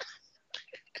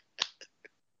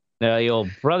the old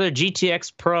Brother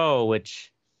GTX Pro,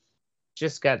 which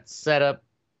just got set up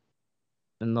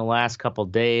in the last couple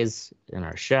days in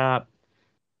our shop.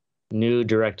 New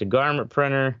direct-to-garment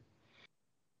printer.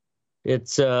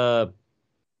 It's I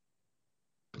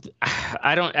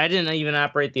didn't even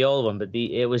operate the old one, but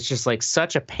it was just like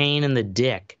such a pain in the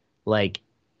dick. Like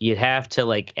you'd have to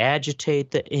like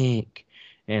agitate the ink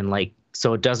and like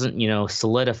so it doesn't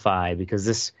solidify, because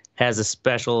this has a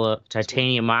special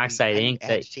titanium oxide ink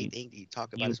that you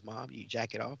talk about his mom. You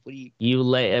jack it off. What do you? You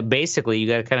lay basically you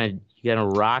got to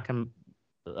rock them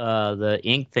the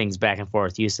ink things back and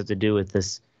forth. You used to have to do with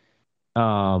this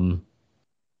fucking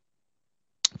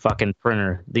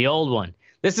printer, the old one.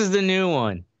 This is the new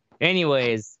one.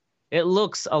 Anyways, it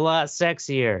looks a lot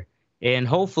sexier, and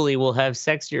hopefully we'll have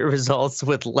sexier results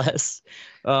with less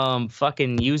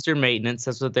fucking user maintenance.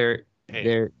 That's what they're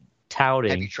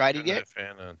touting. Have you tried it yet?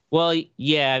 Well,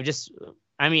 yeah,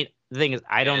 I mean, the thing is,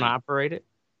 I don't operate it.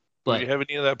 But do you have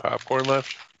any of that popcorn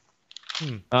left?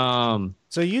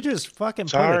 So you just fucking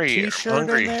put a t-shirt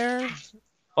in there?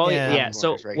 Oh yeah.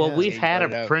 So we've had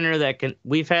a printer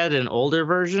we've had an older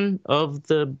version of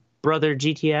the Brother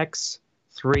GTX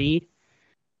 3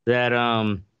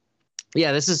 that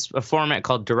this is a format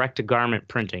called direct to garment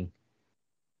printing.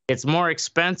 It's more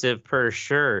expensive per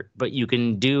shirt, but you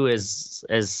can do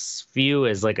as few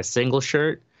as like a single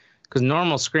shirt. Because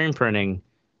normal screen printing,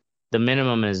 the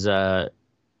minimum is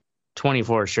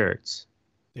 24 shirts.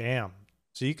 Damn.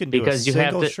 So you can do a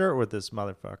single shirt with this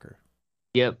motherfucker.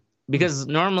 Yep. Because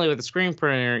normally with a screen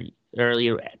printer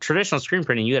or traditional screen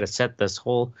printing, you got to set this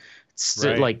whole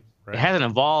it hasn't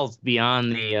evolved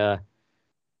beyond the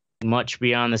much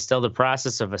beyond the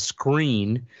process of a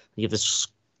screen. You have to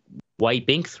wipe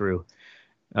ink through.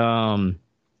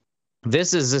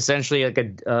 This is essentially like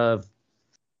a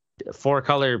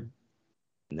 4-color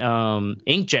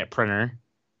inkjet printer,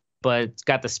 but it's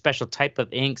got the special type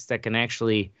of inks that can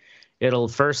actually, it'll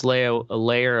first lay a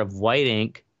layer of white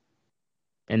ink,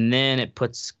 and then it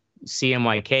puts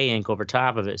CMYK ink over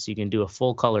top of it, so you can do a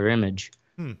full color image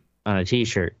on a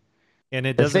t-shirt. And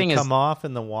it doesn't come off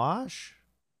in the wash?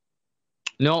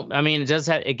 No, I mean,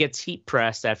 it gets heat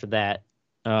pressed after that.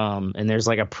 And there's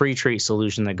like a pre-treat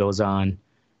solution that goes on.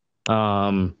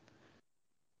 But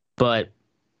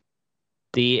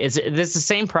this is the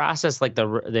same process like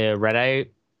the Red Eye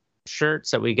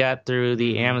shirts that we got through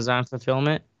the Amazon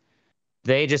fulfillment.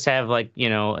 They just have like,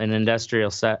 an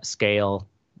industrial scale,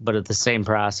 but at the same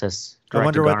process. I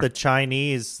wonder what the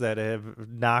Chinese that have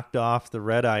knocked off the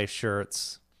Red Eye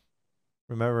shirts.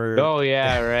 Remember? Oh,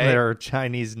 yeah, right. There are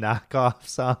Chinese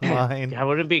knockoffs online. Yeah,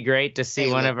 wouldn't it be great to see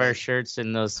one of our shirts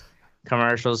in those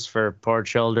commercials for poor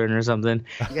children or something?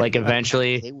 Like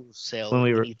eventually, they will sell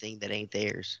anything that ain't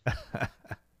theirs.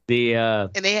 And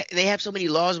they have so many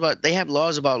laws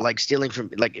about like stealing from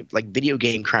like video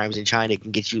game crimes in China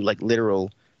can get you like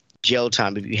literal jail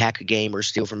time if you hack a game or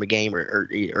steal from a game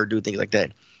or do things like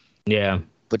that. Yeah.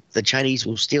 But the Chinese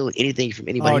will steal anything from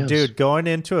anybody else. Oh, dude, going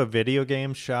into a video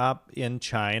game shop in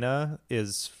China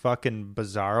is fucking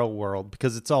bizarro world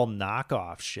because it's all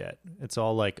knockoff shit. It's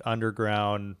all like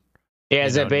underground. Yeah,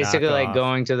 is that basically like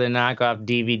going to the knockoff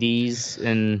DVDs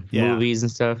and movies and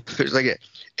stuff? It's like,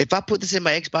 if I put this in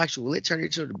my Xbox, will it turn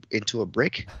into a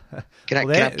brick? Can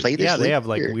I play this? Yeah, they have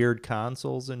like weird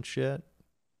consoles and shit.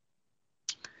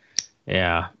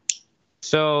 Yeah.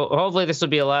 So hopefully this will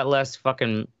be a lot less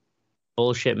fucking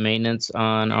bullshit maintenance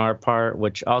on our part,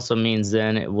 which also means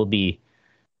then it will be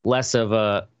less of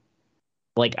a,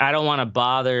 like, I don't want to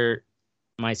bother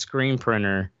my screen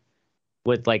printer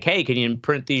with like, hey, can you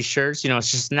print these shirts?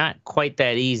 It's just not quite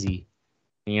that easy.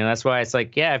 That's why it's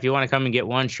like, yeah, if you want to come and get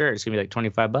one shirt, it's gonna be like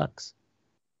 $25.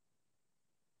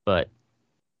 But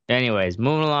anyways,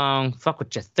 moving along, fuck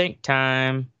what you think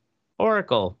time.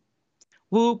 Oracle.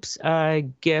 Whoops, I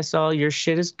guess all your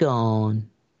shit is gone.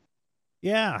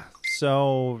 Yeah.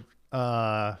 So,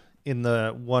 in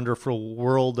the wonderful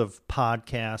world of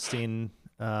podcasting,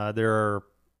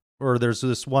 there's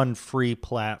this one free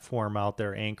platform out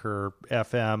there, Anchor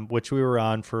FM, which we were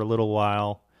on for a little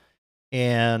while.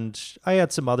 And I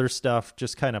had some other stuff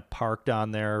just kind of parked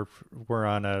on there. We're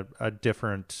on a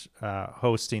different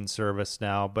hosting service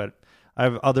now, but I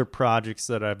have other projects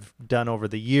that I've done over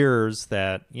the years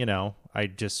that, I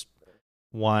just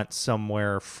want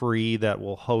somewhere free that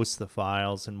will host the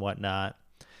files and whatnot.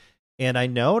 And I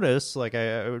noticed, like,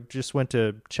 I just went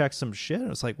to check some shit. And I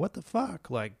was like, what the fuck?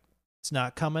 Like, it's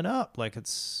not coming up. Like,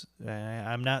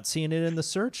 I'm not seeing it in the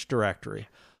search directory.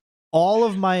 All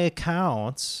of my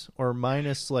accounts, or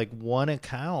minus like one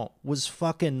account, was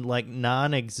fucking like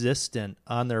non-existent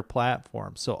on their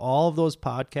platform. So all of those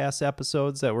podcast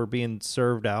episodes that were being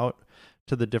served out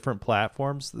to the different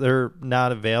platforms, they're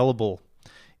not available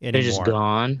anymore. They're just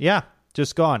gone? Yeah,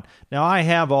 just gone. Now, I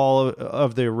have all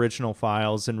of the original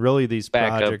files, and really these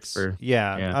projects.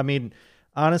 Yeah, I mean,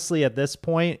 honestly, at this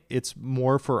point, it's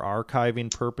more for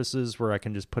archiving purposes where I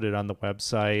can just put it on the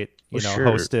website,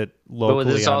 host it locally. But was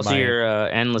this also your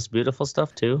Endless Beautiful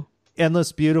stuff, too?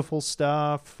 Endless Beautiful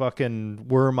stuff, fucking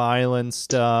Worm Island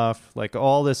stuff, like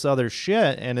all this other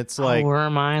shit. And it's like...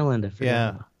 Worm Island, I forgot.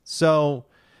 Yeah. So,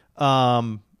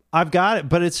 I've got it,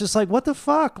 but it's just like, what the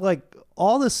fuck? Like,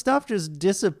 all this stuff just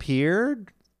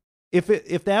disappeared.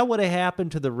 If that would have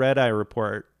happened to the Red Eye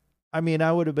report, I mean,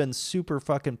 I would have been super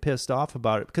fucking pissed off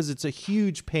about it because it's a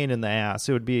huge pain in the ass.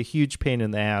 It would be a huge pain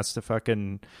in the ass to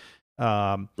fucking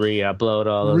re-upload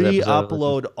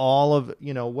all of,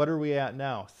 what are we at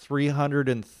now?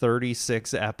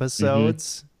 336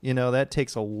 episodes. Mm-hmm. That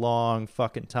takes a long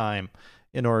fucking time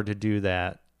in order to do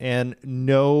that. And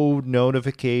no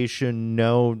notification,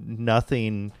 no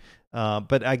nothing.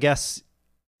 But I guess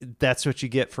that's what you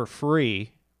get for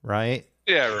free, right?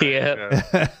 Yeah, right.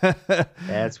 Yeah.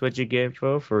 That's what you get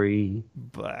for free.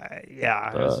 But yeah,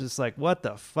 I was just like, what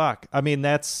the fuck? I mean,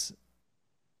 that's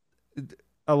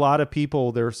a lot of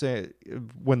people, they're saying,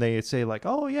 when they say like,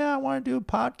 oh yeah, I want to do a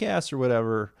podcast or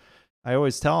whatever, I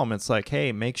always tell them, it's like,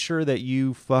 hey, make sure that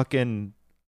you fucking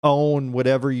own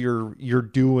whatever you're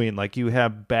doing. Like, you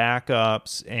have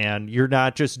backups, and you're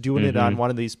not just doing it on one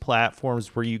of these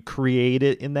platforms where you create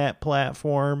it in that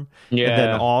platform and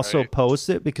then also post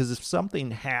it, because if something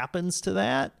happens to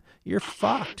that, you're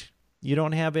fucked. You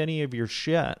don't have any of your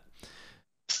shit.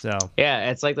 So yeah,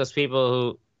 it's like those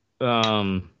people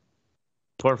who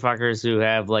poor fuckers who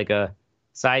have like a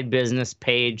side business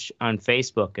page on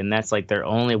Facebook, and that's like their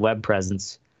only web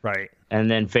presence. Right. And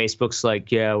then Facebook's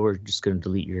like, yeah, we're just going to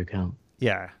delete your account.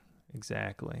 Yeah,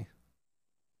 exactly.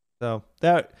 So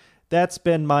that's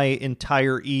been my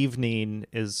entire evening,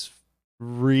 is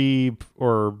putting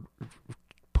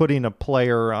a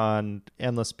player on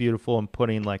Endless Beautiful and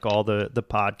putting like all the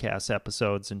podcast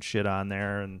episodes and shit on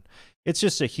there. And it's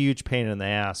just a huge pain in the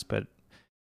ass, but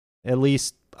at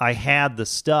least I had the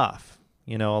stuff.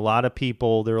 You know, a lot of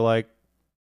people, they're like,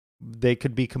 they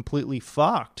could be completely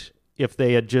fucked if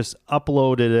they had just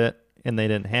uploaded it and they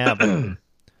didn't have it.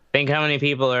 Think how many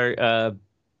people are,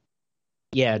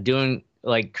 doing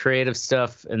like creative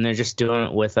stuff, and they're just doing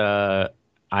it with a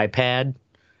iPad,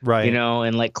 right? You know,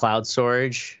 and like cloud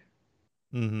storage,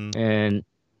 and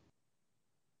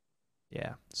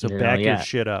yeah. So back your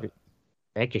shit up.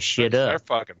 Back your shit up. It's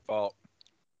their fucking fault,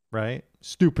 right?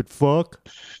 Stupid fuck.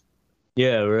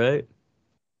 Yeah, right.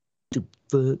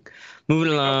 Fuck.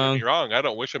 Moving along. Don't get me wrong, I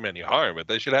don't wish them any harm, but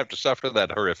they should have to suffer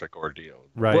that horrific ordeal.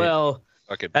 Right. Well,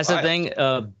 that's the thing.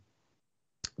 A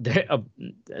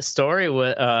story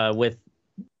with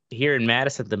here in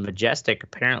Madison, the Majestic.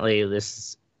 Apparently,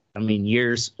 this, I mean,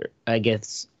 years, I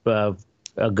guess,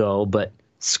 ago, but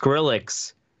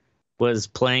Skrillex was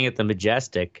playing at the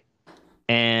Majestic,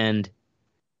 and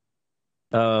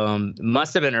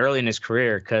must have been early in his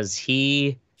career, because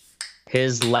his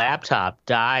laptop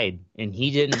died, and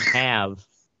he didn't have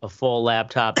a full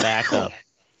laptop backup.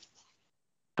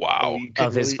 Wow.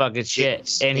 Of his fucking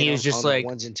shit. And he was just like,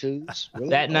 ones and twos? Really?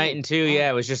 That night and two, yeah,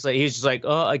 it was just like, he was just like,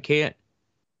 oh, I can't.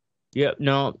 Yep,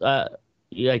 no, I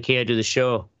can't do the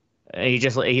show. And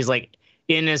he's like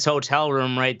in his hotel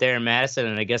room right there in Madison,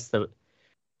 and I guess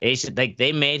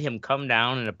they made him come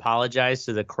down and apologize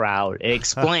to the crowd and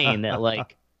explain that,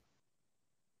 like,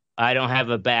 I don't have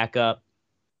a backup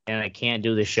and I can't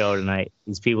do the show tonight.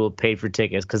 These people paid for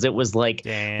tickets, because it was like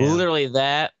literally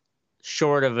that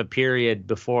short of a period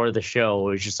before the show.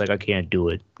 It was just like, I can't do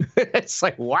it. It's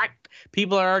like, what?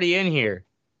 People are already in here.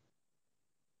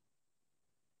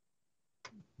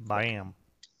 Bam.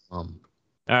 All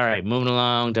right, moving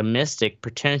along to Mystic,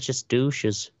 Pretentious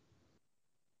Douches.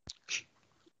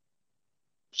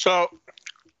 So,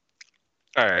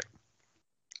 all right.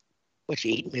 What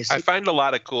you eating, Mystic? I find a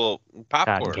lot of cool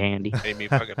popcorn. Cotton candy. Made me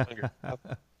fucking hungry.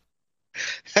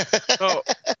 So,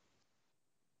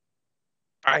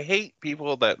 I hate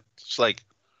people that's like,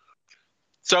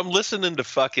 so I'm listening to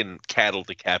fucking Cattle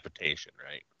Decapitation,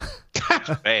 right?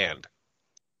 Band.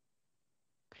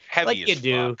 Heavy like as you fuck.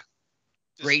 do.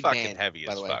 Just Great fucking band, heavy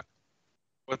by as the way. fuck.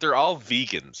 But they're all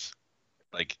vegans.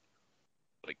 Like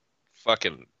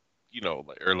fucking, you know,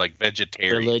 or like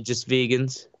vegetarian. Religious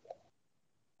vegans.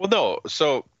 Well, no.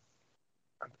 So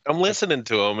I'm listening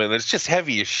to them, and it's just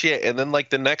heavy as shit. And then like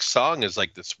the next song is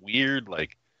like this weird,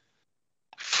 like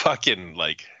fucking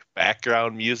like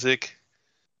background music,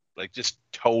 like just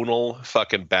tonal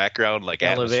fucking background, like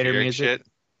elevator atmospheric music. shit.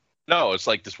 No, it's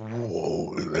like this,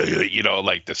 whoa, you know,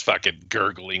 like this fucking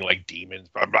gurgling, like demons,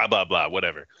 blah blah blah blah,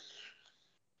 whatever.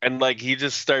 And like he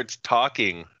just starts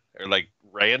talking or like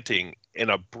ranting in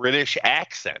a British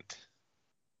accent.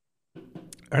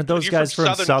 Aren't those guys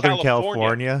from Southern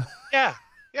California? Yeah,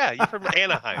 you're from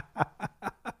Anaheim,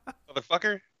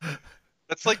 motherfucker.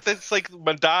 That's like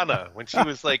Madonna when she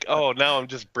was like, "Oh, now I'm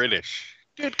just British."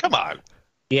 Dude, come on.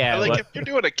 Yeah, like if you're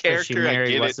doing a character, she married,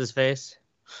 I get what's it. his face?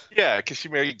 Yeah, because she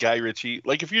married Guy Ritchie.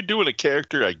 Like if you're doing a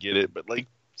character, I get it. But like,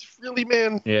 really,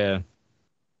 man? Yeah. Do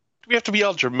we have to be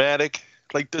all dramatic?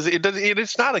 Like,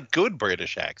 it's not a good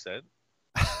British accent.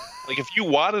 Like, if you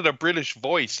wanted a British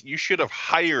voice, you should have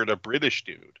hired a British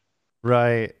dude.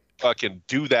 Right. Fucking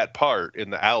do that part in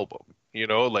the album, you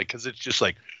know? Like, because it's just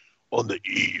like, on the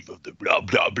eve of the blah,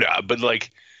 blah, blah. But,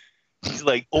 like, he's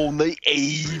like, on the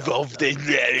eve of the...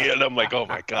 And I'm like, oh,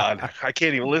 my God. I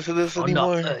can't even listen to this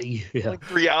anymore.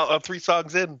 Like 3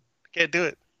 songs in. I can't do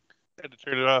it. I had to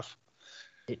turn it off.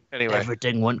 Anyway.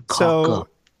 Everything went cock so, up.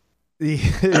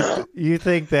 You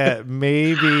think that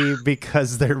maybe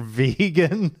because they're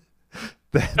vegan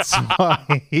That's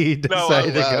why he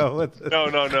decided to go with it.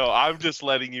 No. I'm just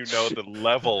letting you know the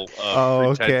level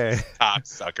of pretentious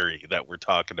cocksuckery that we're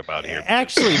talking about here.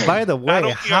 Actually, by the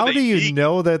way, how do you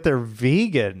know that they're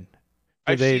vegan?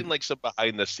 I've seen like some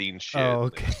behind the scenes shit. Oh,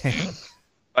 okay.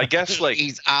 I guess like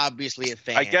he's obviously a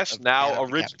fan. I guess now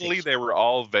originally they were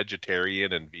all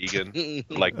vegetarian and vegan.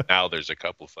 Like now there's a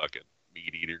couple fucking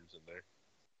meat eaters in there.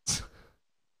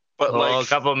 But like a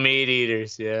couple meat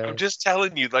eaters, yeah. I'm just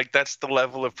telling you, like that's the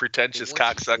level of pretentious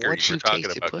cocksuckery we're talking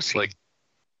about. Pussy, like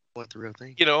what the real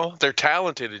thing? You know, they're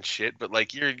talented and shit, but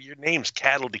like your name's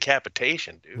Cattle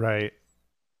Decapitation, dude. Right.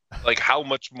 Like how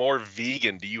much more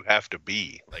vegan do you have to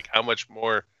be? Like how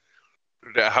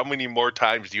many more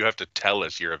times do you have to tell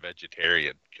us you're a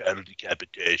vegetarian? Cattle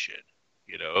Decapitation.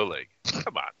 You know, like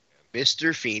come on, man.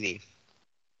 Mr. Feeney.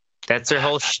 That's their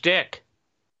whole shtick.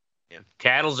 Yeah.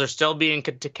 Cattles are still being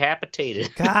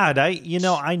decapitated. God,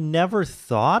 I never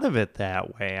thought of it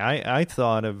that way. I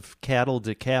thought of cattle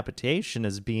decapitation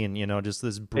as being, just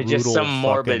this brutal, just some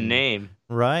morbid name,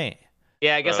 right?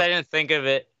 Yeah, I guess I didn't think of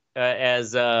it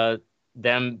as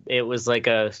them. It was like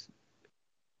a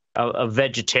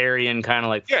vegetarian kind of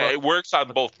like. Yeah, it works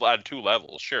on two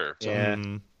levels, sure. Yeah,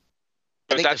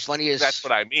 but I think the funniest. That's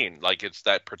what I mean. Like it's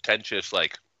that pretentious,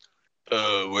 like,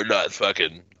 we're not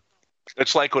fucking.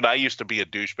 It's like when I used to be a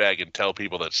douchebag and tell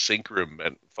people that sink room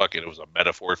meant fucking it was a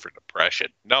metaphor for depression.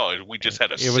 No, we just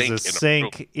had a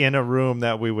sink in a room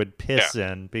that we would piss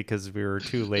in because we were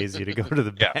too lazy to go to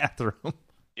the bathroom.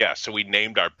 Yeah, so we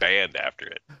named our band after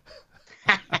it.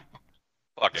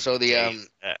 So I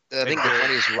think the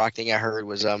funniest rock thing I heard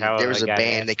was there was a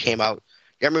band that came out.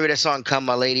 You remember that song "Come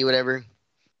My Lady," whatever?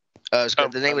 The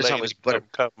name of the song was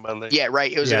Come My Lady. Yeah,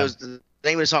 right. It was the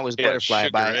name of the song was Butterfly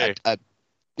by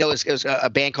it was a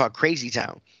band called Crazy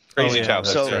Town. Crazy Town.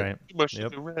 That's right.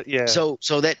 Yep. Yeah. So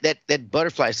that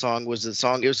Butterfly song was the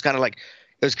song. It was kind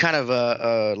of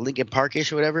a Linkin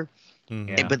Park-ish or whatever.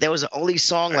 Mm-hmm. But that was the only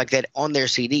song like that on their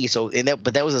CD.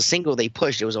 But that was a single they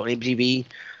pushed. It was on MTV and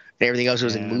everything else. It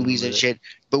was in movies and shit.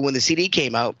 But when the CD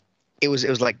came out, it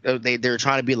was like they were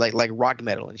trying to be like rock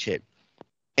metal and shit.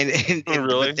 And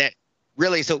really?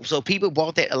 Really, so people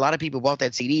bought that. A lot of people bought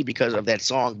that CD because of that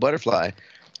song Butterfly.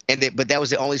 But that was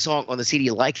the only song on the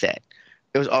CD like that.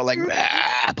 It was all like the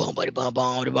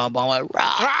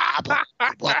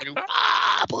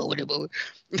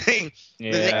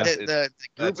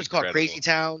group was called Crazy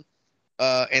Town,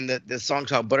 and the song's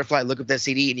called Butterfly. Look up that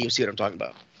CD and you'll see what I'm talking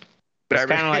about. But it's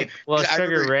kind of like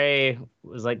Sugar Ray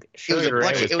was like Sugar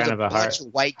Ray was kind of a bunch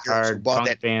of white girls who bought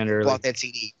that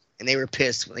CD and they were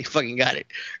pissed when they fucking got it.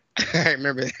 I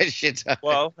remember that shit.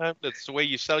 Well, that's the way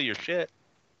you sell your shit.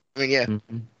 I mean, yeah.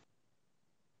 Mm-hmm.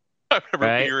 I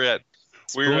remember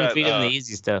we were at the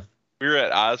easy stuff. We were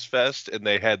at Ozfest and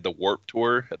they had the Warped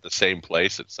Tour at the same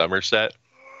place at Somerset.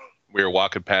 We were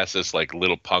walking past this like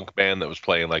little punk band that was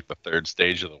playing like the third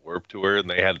stage of the Warped Tour, and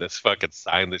they had this fucking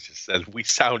sign that just says, "We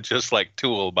sound just like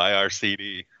Tool, buy our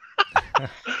CD."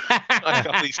 Like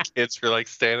all these kids were like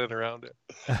standing around it.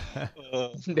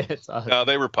 That's awesome. No,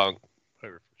 they were punk. They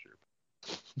were for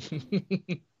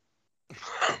sure.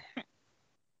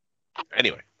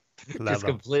 Anyway. Just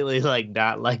completely like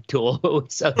not like Tool,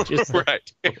 so just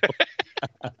right.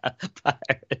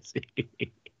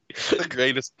 The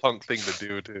greatest punk thing to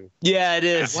do too. Yeah, it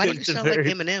is. Why do you sound like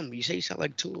Eminem? You say you sound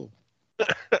like Tool.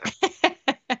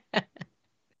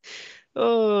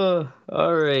 Oh,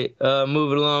 all right.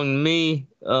 Moving along to me.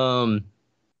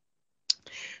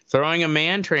 Throwing a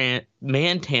man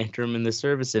tantrum in the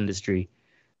service industry.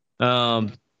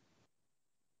 So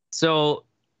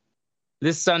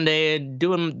this Sunday,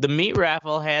 doing the meat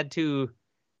raffle, had to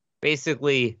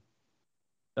basically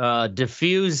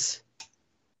diffuse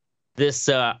this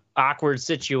awkward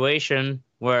situation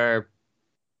where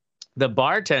the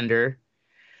bartender,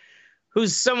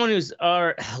 who's someone who's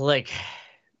like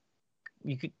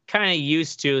you could kind of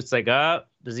used to, it's like, oh,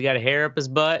 does he got a hair up his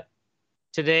butt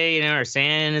today, or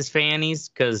sand in his fannies?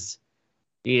 Because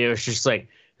it's just like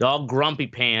all grumpy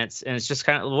pants, and it's just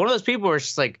kind of one of those people where it's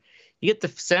just like, you get the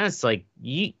sense like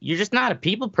you're just not a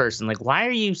people person. Like, why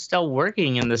are you still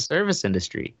working in the service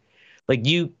industry? Like,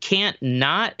 you can't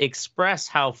not express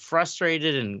how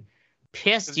frustrated and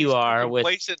pissed you are with.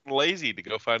 Complacent and lazy to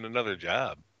go find another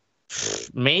job.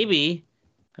 Maybe,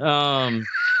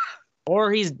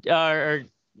 or he's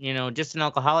just an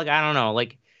alcoholic. I don't know.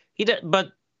 Like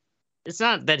but it's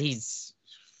not that he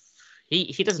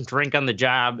doesn't drink on the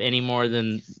job any more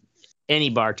than any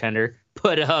bartender.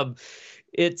 But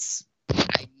it's.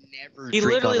 I never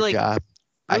drink on the job.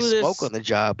 I smoke on the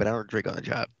job, but I don't drink on the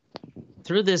job.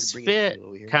 Through this fit,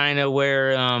 kind of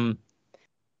where, and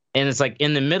it's like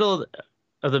in the middle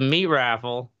of the meat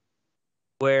raffle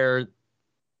where,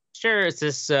 sure, it's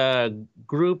this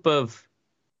group of,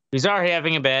 he's already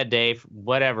having a bad day,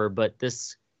 whatever, but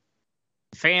this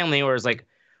family where it's like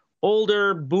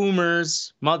older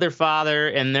boomers, mother, father,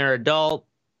 and their adult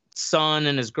son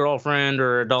and his girlfriend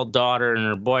or adult daughter and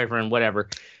her boyfriend, whatever.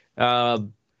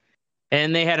 And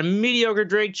they had a mediocre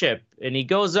drink chip, and he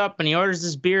goes up and he orders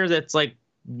this beer that's like,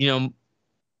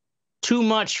 too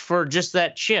much for just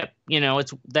that chip.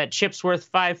 It's that chip's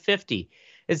worth $5.50.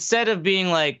 Instead of being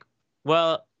like,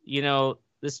 well,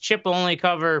 this chip will only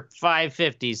cover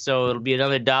 $5.50, so it'll be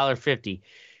another $1.50.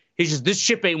 He's just, this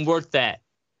chip ain't worth that.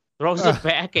 Throws it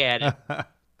back at it.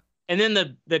 And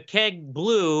then the keg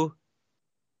blew,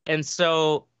 and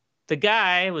so the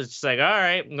guy was just like, all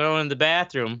right, I'm going to the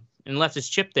bathroom, and left his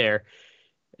chip there.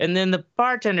 And then the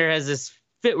bartender has this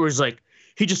fit where he's like,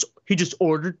 he just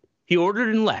ordered. He ordered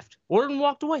and left. Ordered and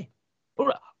walked away.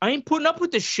 I ain't putting up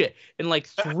with this shit. And like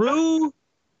threw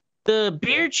the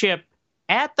beer chip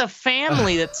at the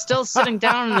family that's still sitting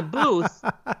down in the booth.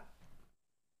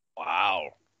 Wow.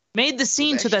 Made the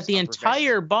scene so that the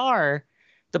entire bar,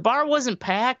 the bar wasn't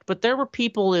packed, but there were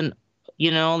people in,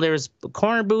 there was a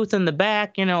corner booth in the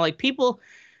back, like people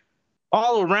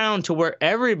all around to where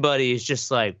everybody is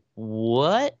just like,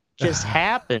 what just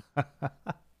happened?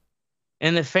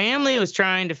 And the family was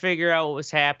trying to figure out what was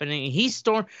happening. He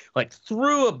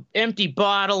threw an empty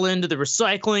bottle into the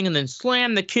recycling and then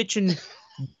slammed the kitchen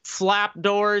flap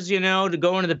doors, to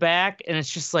go into the back. And it's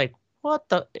just like, what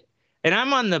the? And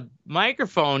I'm on the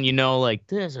microphone, like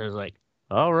this. I was like,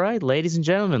 all right, ladies and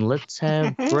gentlemen, let's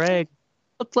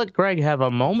let Greg have a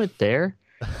moment there.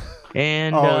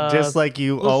 And just like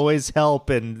you always help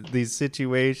in these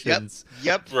situations.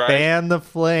 Yep. Right. Fan the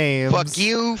flames. Fuck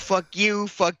you, fuck you,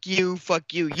 fuck you,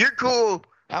 fuck you. You're cool.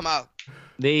 I'm out.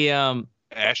 The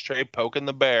ashtray poking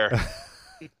the bear.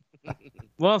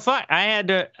 Well, fuck. I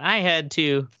had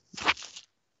to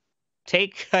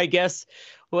take, I guess.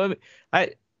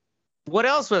 What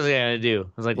else was I gonna do?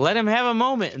 I was like, let him have a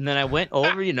moment, and then I went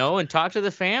over, and talked to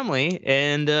the family,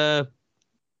 and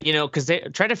because they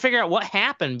tried to figure out what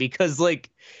happened, because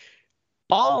like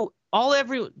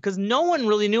because no one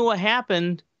really knew what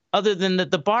happened other than that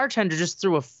the bartender just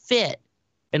threw a fit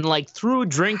and like threw a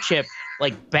drink chip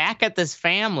like back at this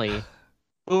family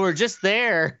who were just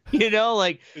there,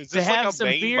 like is to this have like a some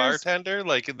main beers. Bartender,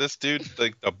 like this dude,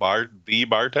 like the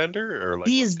bartender, or like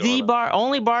he's the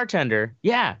only bartender.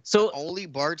 Yeah, so only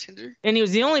bartender, and he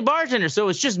was the only bartender, so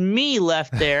it's just me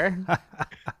left there.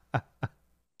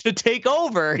 To take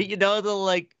over, to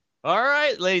like, all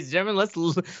right, ladies and gentlemen,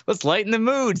 let's lighten the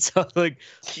mood. So like,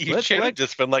 you should have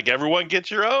just been like, everyone get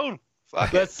your own.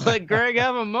 Fuck let's let Greg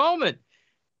have a moment,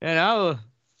 and I'll,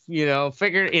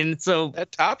 figure. And so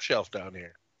that top shelf down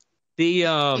here. The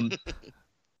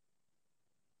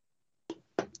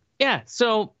yeah,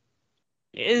 so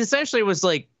it essentially was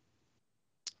like,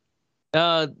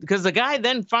 because the guy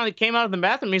then finally came out of the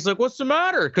bathroom. He's like, "What's the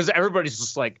matter?" Because everybody's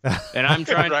just like, and I'm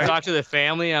trying to talk to the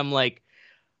family. I'm like,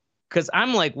 because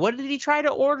I'm like, what did he try to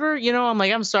order? I'm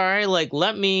like, I'm sorry. Like,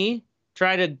 let me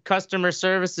try to customer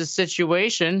service this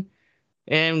situation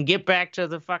and get back to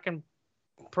the fucking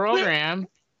program.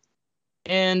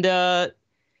 And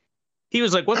he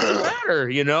was like, "What's the matter?"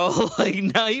 Like,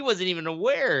 no, he wasn't even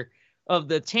aware of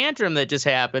the tantrum that just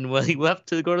happened when he left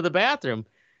to go to the bathroom.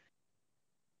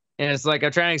 And it's like,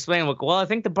 I'm trying to explain, like, well, I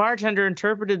think the bartender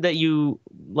interpreted that you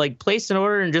like placed an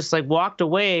order and just like walked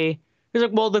away. He's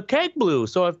like, well, the keg blew,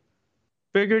 so I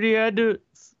figured he had to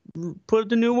put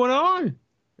the new one on.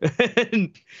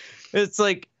 And it's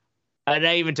like, and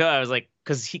I even told him, I was like,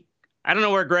 because I don't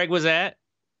know where Greg was at,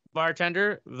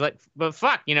 bartender, like, but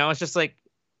fuck, it's just like,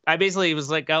 I basically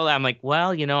was like, oh, I'm like,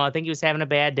 well, I think he was having a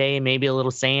bad day and maybe a little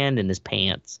sand in his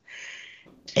pants.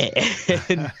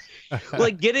 And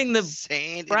like getting the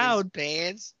sand crowd in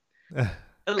his pants.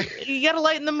 You got to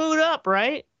lighten the mood up,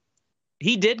 right?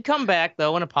 He did come back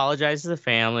though and apologize to the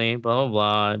family, blah blah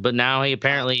blah. But now he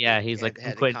apparently, he's like,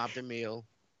 had quit. To comp the meal.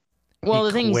 Well,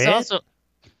 the thing is also,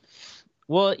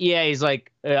 well, yeah, he's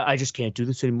like, I just can't do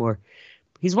this anymore.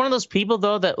 He's one of those people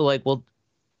though that like,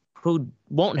 who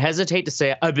won't hesitate to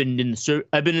say, I've been in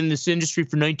this industry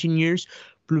for 19 years,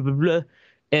 blah blah blah,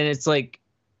 and it's like,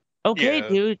 okay,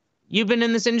 dude. You've been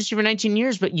in this industry for 19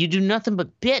 years, but you do nothing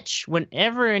but bitch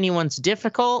whenever anyone's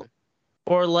difficult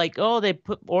or like, oh, they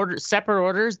put separate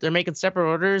orders. They're making separate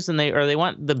orders and they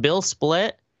want the bill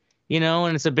split,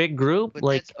 and it's a big group. But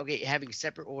like, okay, having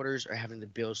separate orders or having the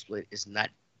bill split is not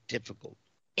difficult.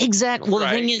 Exactly. Well, the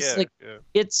thing is,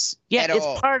 it's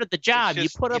part of the job. You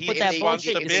put up with that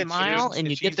bullshit, you smile, and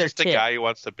you get their tip. The guy who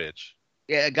wants to bitch.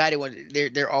 Yeah, a guy that wants.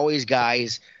 They're always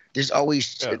guys There's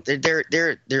always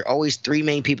there are always three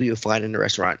main people you'll find in the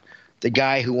restaurant: the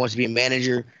guy who wants to be a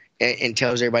manager and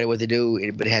tells everybody what to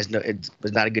do, but it's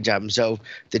not a good job himself.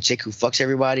 The chick who fucks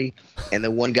everybody, and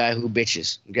the one guy who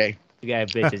bitches. Okay. The guy who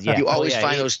bitches. Yeah. You always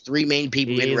find those three main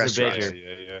people in restaurants.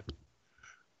 Yeah.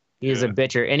 He's a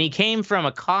bitcher, and he came from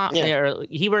a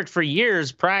he worked for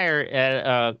years prior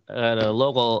at a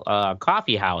local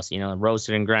coffee house.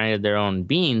 Roasted and grinded their own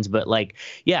beans. But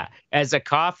as a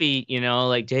coffee,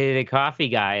 like day-to-day coffee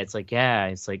guy, it's like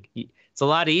it's a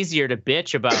lot easier to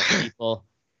bitch about people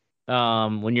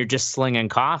when you're just slinging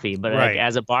coffee. But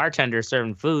as a bartender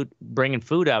serving food, bringing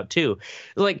food out too,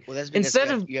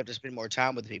 instead of you have to spend more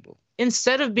time with people.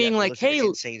 Instead of being like, hey,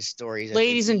 insane stories,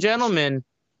 ladies and gentlemen,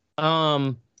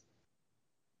 hey,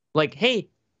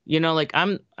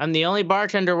 I'm the only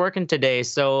bartender working today,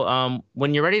 so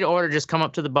when you're ready to order, just come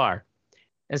up to the bar.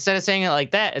 Instead of saying it like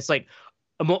that, it's like,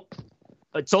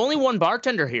 it's only one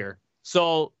bartender here,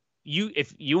 so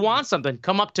if you want something,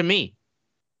 come up to me.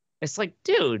 It's like,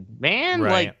 dude, man,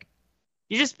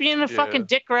 you're just being a fucking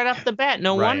dick right off the bat.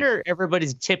 No wonder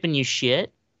everybody's tipping you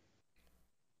shit.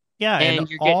 Yeah, and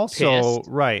also,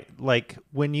 like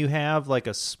when you have like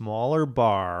a smaller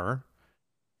bar,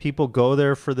 people go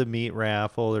there for the meat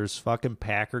raffle. There's fucking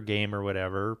Packer game or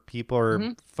whatever. People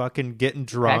are fucking getting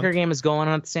drunk. Packer game is going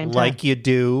on at the same time. Like you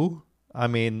do. I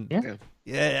mean,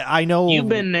 yeah, I know. You've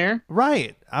been there.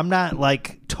 Right. I'm not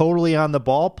like totally on the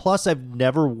ball. Plus, I've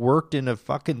never worked in a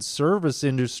fucking service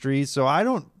industry, so I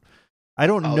don't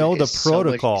know the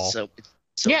protocol. So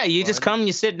you just come,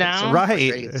 you sit down.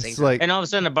 It's like, and all of a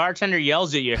sudden a bartender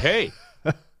yells at you, "Hey,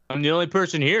 I'm the only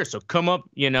person here, so come up."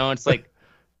 It's like,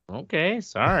 okay,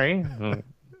 sorry.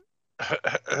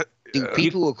 Dude,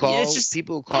 people will call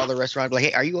the restaurant and be like,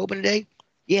 "Hey, are you open today?"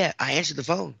 Yeah, I answered the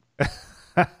phone.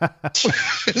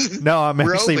 No, I'm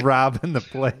actually robbing the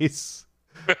place.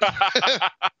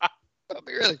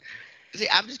 Really? See,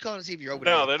 I'm just calling to see if you're open.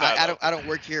 No, they're not. I don't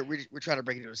work here. We're trying to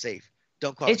break into a safe.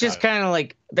 Don't call. It's just kind of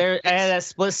like I had that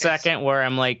split second where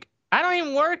I'm like, I don't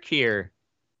even work here.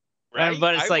 Right?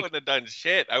 But it's I wouldn't have done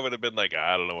shit. I would have been like,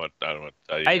 I don't know what to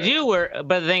tell you. I do work,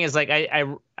 but the thing is, like, I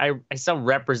still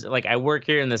represent. Like, I work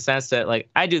here in the sense that, like,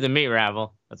 I do the meat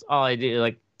raffle. That's all I do.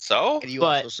 Like, so. And you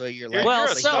but also, you're a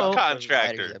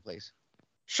subcontractor.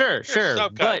 Sure. You're a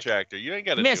subcontractor. You ain't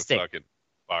got to do fucking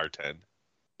bartend.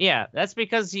 Yeah, that's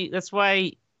because that's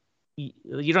why you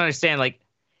don't understand. Like,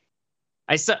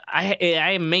 I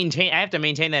have to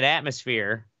maintain that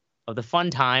atmosphere of the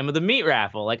fun time of the meat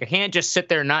raffle. Like, I can't just sit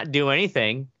there and not do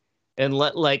anything and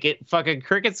let it fucking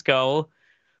crickets go.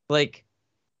 Like,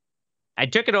 I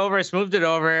took it over, I smoothed it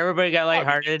over, everybody got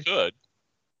lighthearted. You could.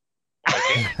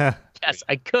 Yes,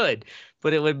 I could,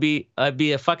 but I'd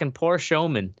be a fucking poor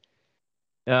showman.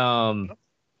 Or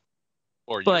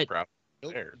you're proud.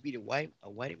 Nope, be a white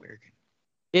American.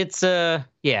 It's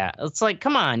it's like,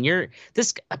 come on,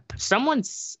 someone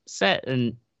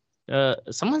said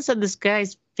this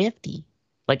guy's 50.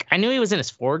 Like, I knew he was in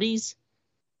his 40s,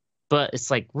 but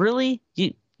it's like, really?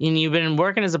 You've been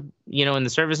working as in the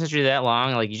service industry that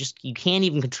long, like you can't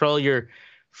even control your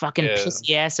fucking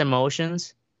pissy ass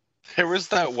emotions. There was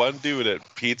that one dude at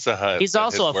Pizza Hut. He's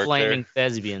also a flaming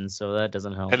thespian, so that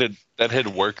doesn't help. That had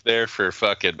worked there for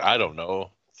fucking, I don't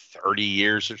know, 30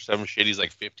 years or some shit. He's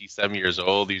like 50-some years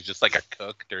old. He's just like a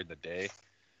cook during the day.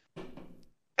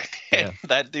 And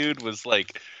that dude was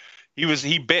like, he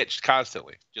bitched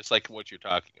constantly, just like what you're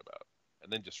talking about,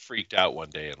 and then just freaked out one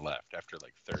day and left after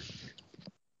like 30 years.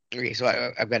 Okay, so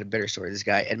I've got a better story. This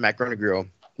guy at Macaroni Grill,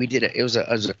 we did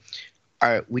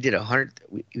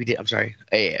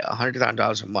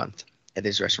 $100,000 a month at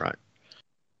this restaurant.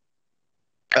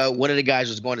 One of the guys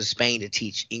was going to Spain to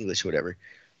teach English or whatever.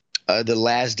 The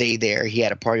last day there, he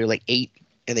had a party of like 8,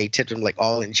 and they tipped him like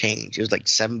all in change. It was like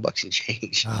 $7 in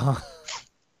change. Oh.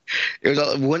 It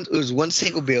was one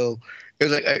single bill. It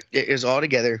was like it was all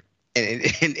together, and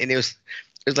it was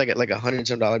like a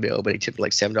 $100-some bill, but he tipped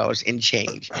like $7 in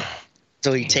change.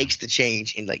 So he takes the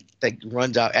change and like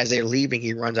runs out as they're leaving.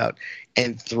 He runs out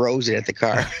and throws it at the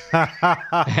car. like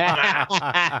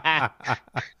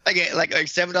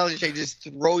 $7 in change, just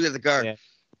throws it at the car. Yeah.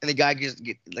 And the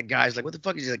guy's like, "What the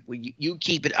fuck is he like? Well, you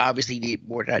keep it. Obviously, you need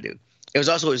more than I do." It was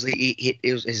also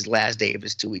it was his last day of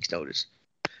his 2 weeks notice.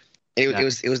 It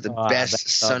was the best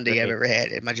Sunday I've ever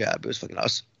had at my job. It was fucking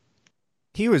awesome.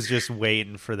 He was just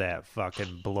waiting for that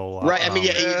fucking blow up. Right. I mean,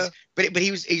 but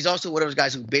he's also one of those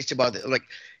guys who bitched about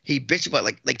he bitched about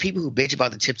like people who bitch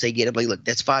about the tips they get. I'm like, look,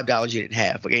 that's $5 you didn't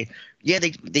have. Okay. Yeah,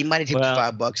 they might have tipped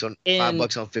 $5 on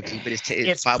 $5 on 50, but it's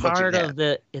 $5 part of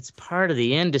it's part of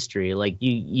the industry. Like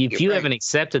if you haven't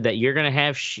accepted that you're gonna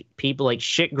have people like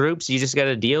shit groups, you just got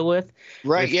to deal with.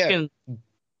 Right.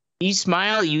 You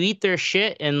smile, you eat their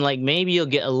shit, and like maybe you'll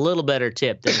get a little better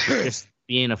tip than just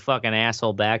being a fucking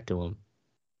asshole back to them.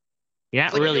 You're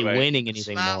not really winning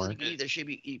anything more. There should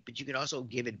be, but you can also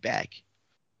give it back.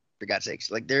 For God's sakes,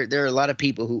 like there are a lot of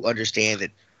people who understand that.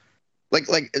 Like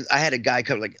I had a guy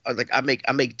come like I make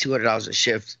 $200 a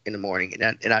shift in the morning,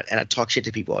 and I talk shit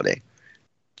to people all day.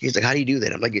 He's like, how do you do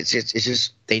that? I'm like, it's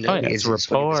just they know me. It's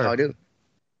rapport. That's how I do.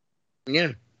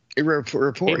 Yeah,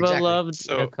 rapport. People exactly. love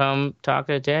to come talk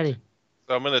to Teddy.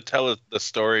 So I'm going to tell the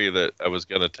story that I was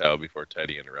going to tell before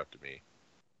Teddy interrupted me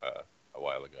a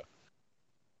while ago.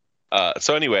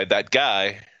 So anyway, that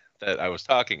guy that I was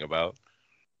talking about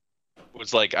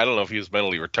was like, I don't know if he was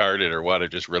mentally retarded or what, or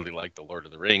just really liked the Lord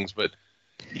of the Rings, but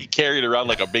he carried around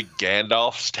like a big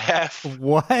Gandalf staff.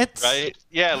 What? Right?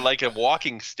 Yeah, like a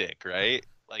walking stick, right?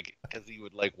 Like, because he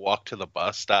would like walk to the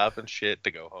bus stop and shit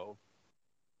to go home.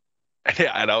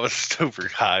 And I was super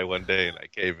high one day, and I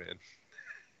came in,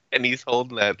 and he's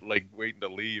holding that, like waiting to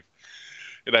leave,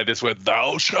 and I just went,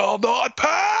 "Thou shalt not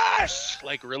pass!"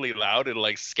 like really loud, and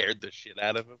like scared the shit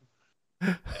out of him.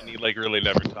 And he like really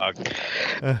never talked about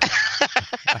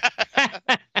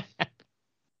it.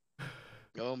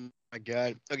 Oh my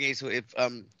god. Okay, so if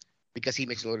because he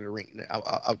mentioned Lord of the Rings,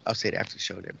 I'll say it after the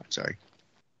show. Then I'm sorry,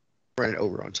 running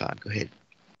over on time. Go ahead.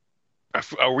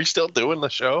 Are we still doing the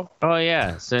show? Oh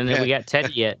yeah. So then we got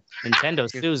Teddy yet. Nintendo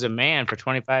sues a man for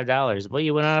 $25. Well,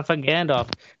 you went on a fucking Gandalf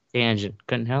tangent.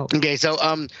 Couldn't help. Okay, so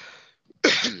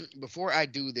before I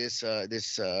do this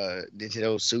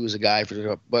Nintendo sues a guy for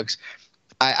 $200.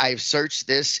 I've searched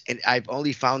this, and I've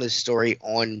only found this story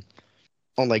on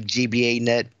like GBA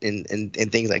net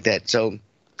and things like that. So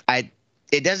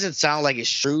it doesn't sound like it's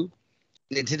true.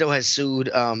 Nintendo has sued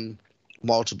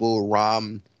multiple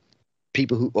ROM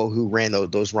people who ran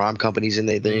those ROM companies, and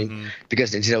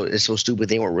because Nintendo is so stupid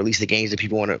they won't release the games that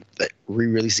people want to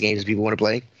re-release the games that people want to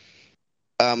play.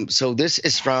 So this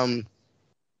is from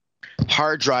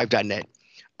harddrive.net.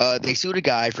 They sued a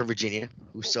guy from Virginia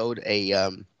who sold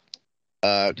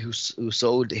who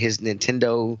sold his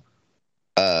Nintendo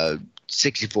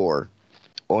 64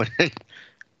 on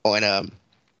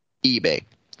eBay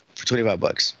for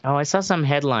 $25. Oh, I saw some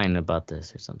headline about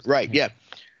this or something. Right, yeah.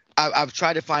 I've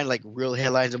tried to find like real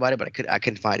headlines about it, but I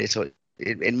couldn't find it. So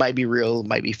it might be real,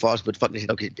 might be false, but fuck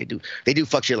Nintendo, they do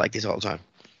fuck shit like this all the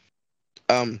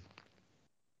time.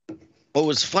 What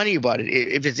was funny about it,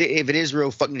 if it is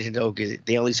real, fuck Nintendo, because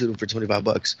they only sued him for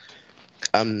 $25.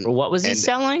 What was he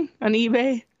selling on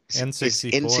eBay?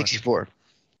 N64.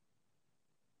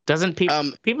 Doesn't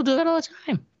people do that all the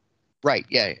time? Right,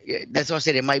 yeah. That's what I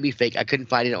said. It might be fake. I couldn't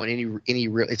find it on any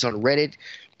real. It's on Reddit.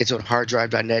 It's on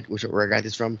harddrive.net, which is where I got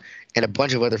this from, and a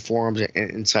bunch of other forums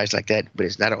and sites like that. But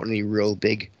it's not on any real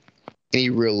big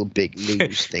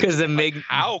news thing. Because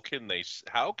how can they?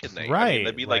 Right. I mean,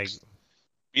 that'd be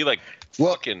like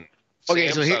well, fucking. Okay,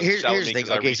 so here's the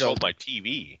thing. Okay, so my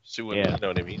TV suing. Yeah. You know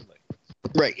what I mean?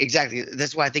 Right, exactly.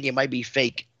 That's why I think it might be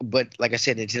fake. But like I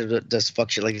said, Nintendo does fuck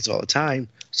shit like this all the time.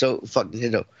 So fuck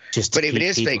Nintendo. But if it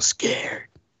is fake, scared.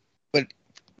 But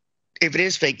if it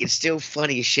is fake, it's still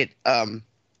funny as shit.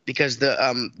 Because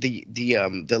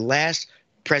the last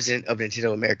president of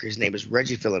Nintendo America, his name is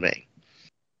Reggie Fils-Aimé.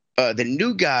 The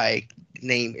new guy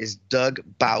name is Doug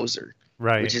Bowser.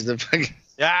 Right. Which is the fucking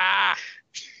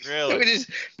Really? Which is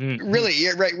really,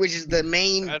 yeah, right. Which is the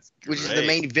main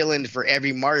villain for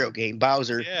every Mario game.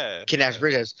 Bowser kidnaps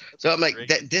princess. So I'm like,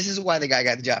 this is why the guy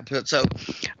got the job. So,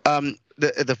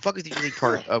 the fucking unique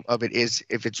part of it is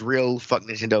if it's real, fuck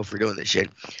Nintendo for doing this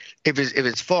shit. If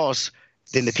it's false,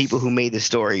 then the people who made this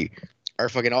story are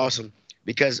fucking awesome.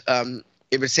 Because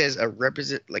if it says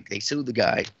they sued the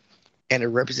guy, and a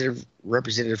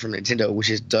representative from Nintendo, which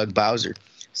is Doug Bowser,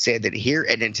 said that here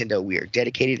at Nintendo, we are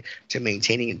dedicated to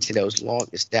maintaining Nintendo's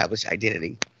long-established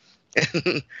identity.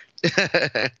 And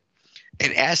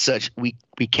as such, we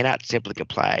cannot simply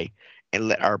comply and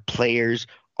let our players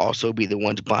also be the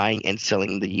ones buying and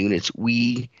selling the units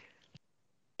okay,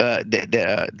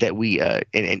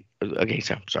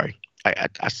 so sorry.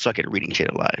 I suck at reading shit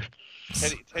alive.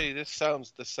 Teddy, this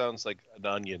sounds like an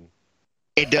onion.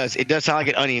 It does sound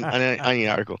like an onion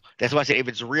article. That's why I said if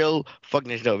it's real, fuck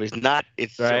Nintendo. If it's not,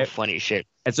 it's so funny as shit.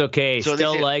 It's okay. So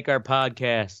still like our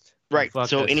podcast. Right.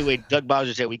 So anyway, Doug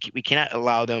Bowser said we cannot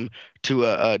allow them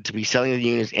to be selling the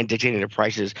units and dictating the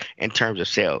prices and terms of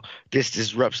sale. This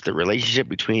disrupts the relationship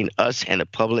between us and the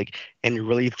public and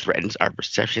really threatens our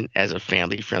perception as a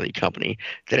family-friendly company.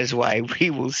 That is why we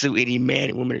will sue any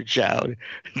man, woman, or child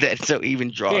that so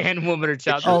even draws. Man, woman, or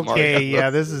child. Okay, yeah,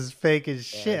 this is fake as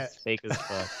shit. It's fake as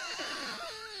fuck.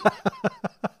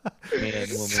 Man,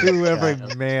 woman, sue every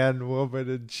man, woman,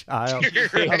 and child.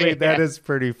 I mean, that is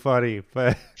pretty funny,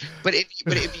 but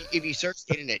if you search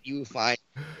the internet, you will find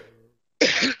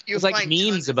it's like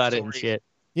memes about it and shit.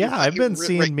 Yeah, I've been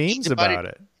seeing memes about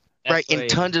it. Right, and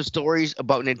tons of stories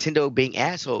about Nintendo being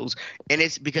assholes, and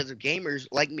it's because of gamers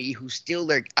like me who steal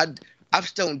their. I've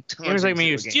stolen tons. Gamers like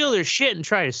me who steal their shit and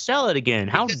try to sell it again.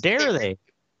 How dare they?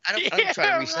 I don't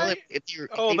try to resell it. If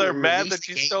they're mad that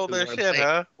you stole their shit,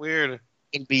 huh? Weird.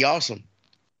 It'd be awesome.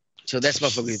 So that's my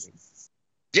fucking thing.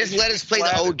 Just let us play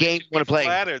the old game we want to play.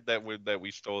 Flattered that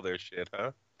we stole their shit,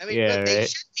 huh? I mean, yeah, they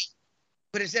should be.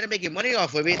 But instead of making money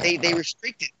off of it, they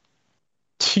restrict it.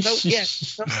 So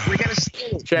we're gonna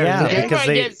steal it. Yeah, because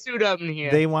get sued up in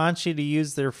here. They want you to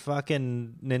use their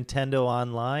fucking Nintendo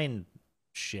Online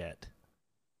shit.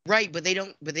 Right, but they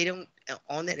don't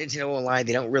on that Nintendo Online.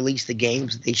 They don't release the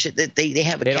games. They should. They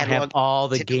have a they catalog. Don't have all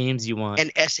the games you want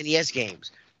and SNES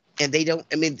games. And they don't.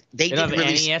 I mean, they don't have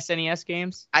release any SNES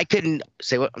games. I couldn't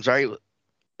say what. I'm sorry.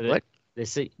 What?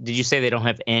 Did you say they don't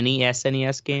have any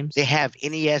SNES games? They have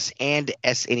NES and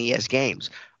SNES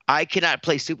games. I cannot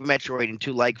play Super Metroid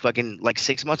until like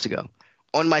 6 months ago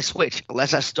on my Switch,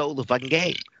 unless I stole the fucking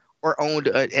game or owned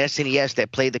an SNES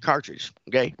that played the cartridge.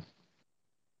 Okay.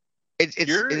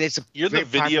 You're the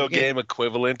video game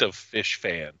equivalent of Fish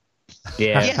Fan.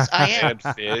 Yeah. Yes, I am.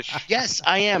 Fish. Yes,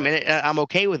 I am, and I'm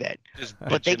okay with that.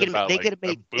 But they could make a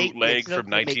bootleg from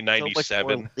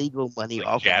 1997. So legal money like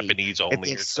off Japanese of me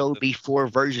only. If they sold me 4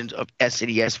 versions of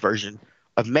SNES version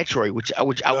of Metroid, which I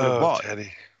would have bought.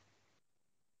 Teddy.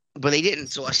 But they didn't,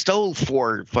 so I stole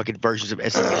 4 fucking versions of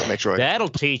SNES Metroid. That'll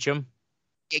teach them.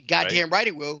 Yeah, goddamn right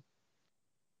it will.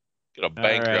 Get a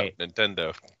bankrupt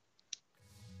Nintendo.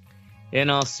 In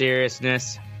all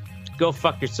seriousness, go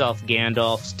fuck yourself,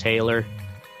 Gandalf's Taylor.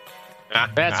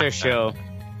 That's our show.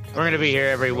 We're going to be here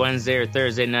every Wednesday or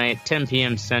Thursday night, 10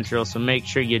 p.m. Central, so make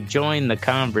sure you join the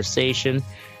conversation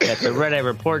at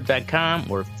theredeyereport.com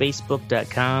or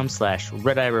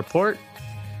facebook.com/redeyereport.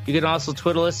 You can also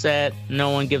Twitter us at No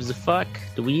One Gives a Fuck.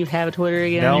 Do we have a Twitter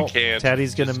again? No,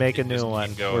 Teddy's going to make a new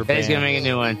one. Teddy's going to make a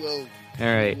new one. All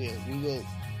right. We will.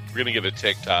 We're going to get a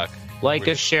TikTok. Like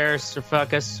us, share us, or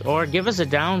fuck us, or give us a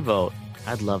downvote.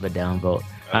 I'd love a downvote.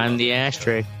 I'm the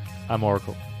Ashtray. I'm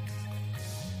Oracle.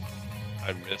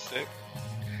 I'm Mystic.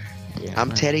 Yeah,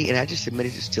 I'm Teddy, and I just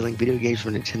admitted to stealing video games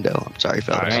from Nintendo. I'm sorry,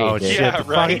 fellas. Oh, shit. Yeah,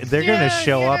 right. They're going to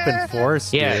show up in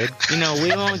force, dude. You know, we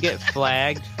won't get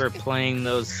flagged for playing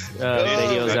those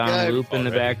videos on loop in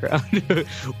the background.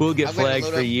 We'll get flagged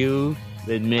for you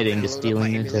admitting to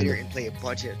stealing Nintendo. And play a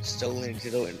bunch of stolen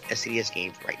Nintendo and SNES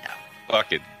games right now.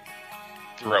 Fucking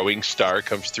throwing star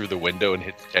comes through the window and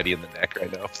hits Teddy in the neck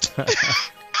right now.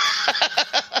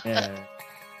 Yeah.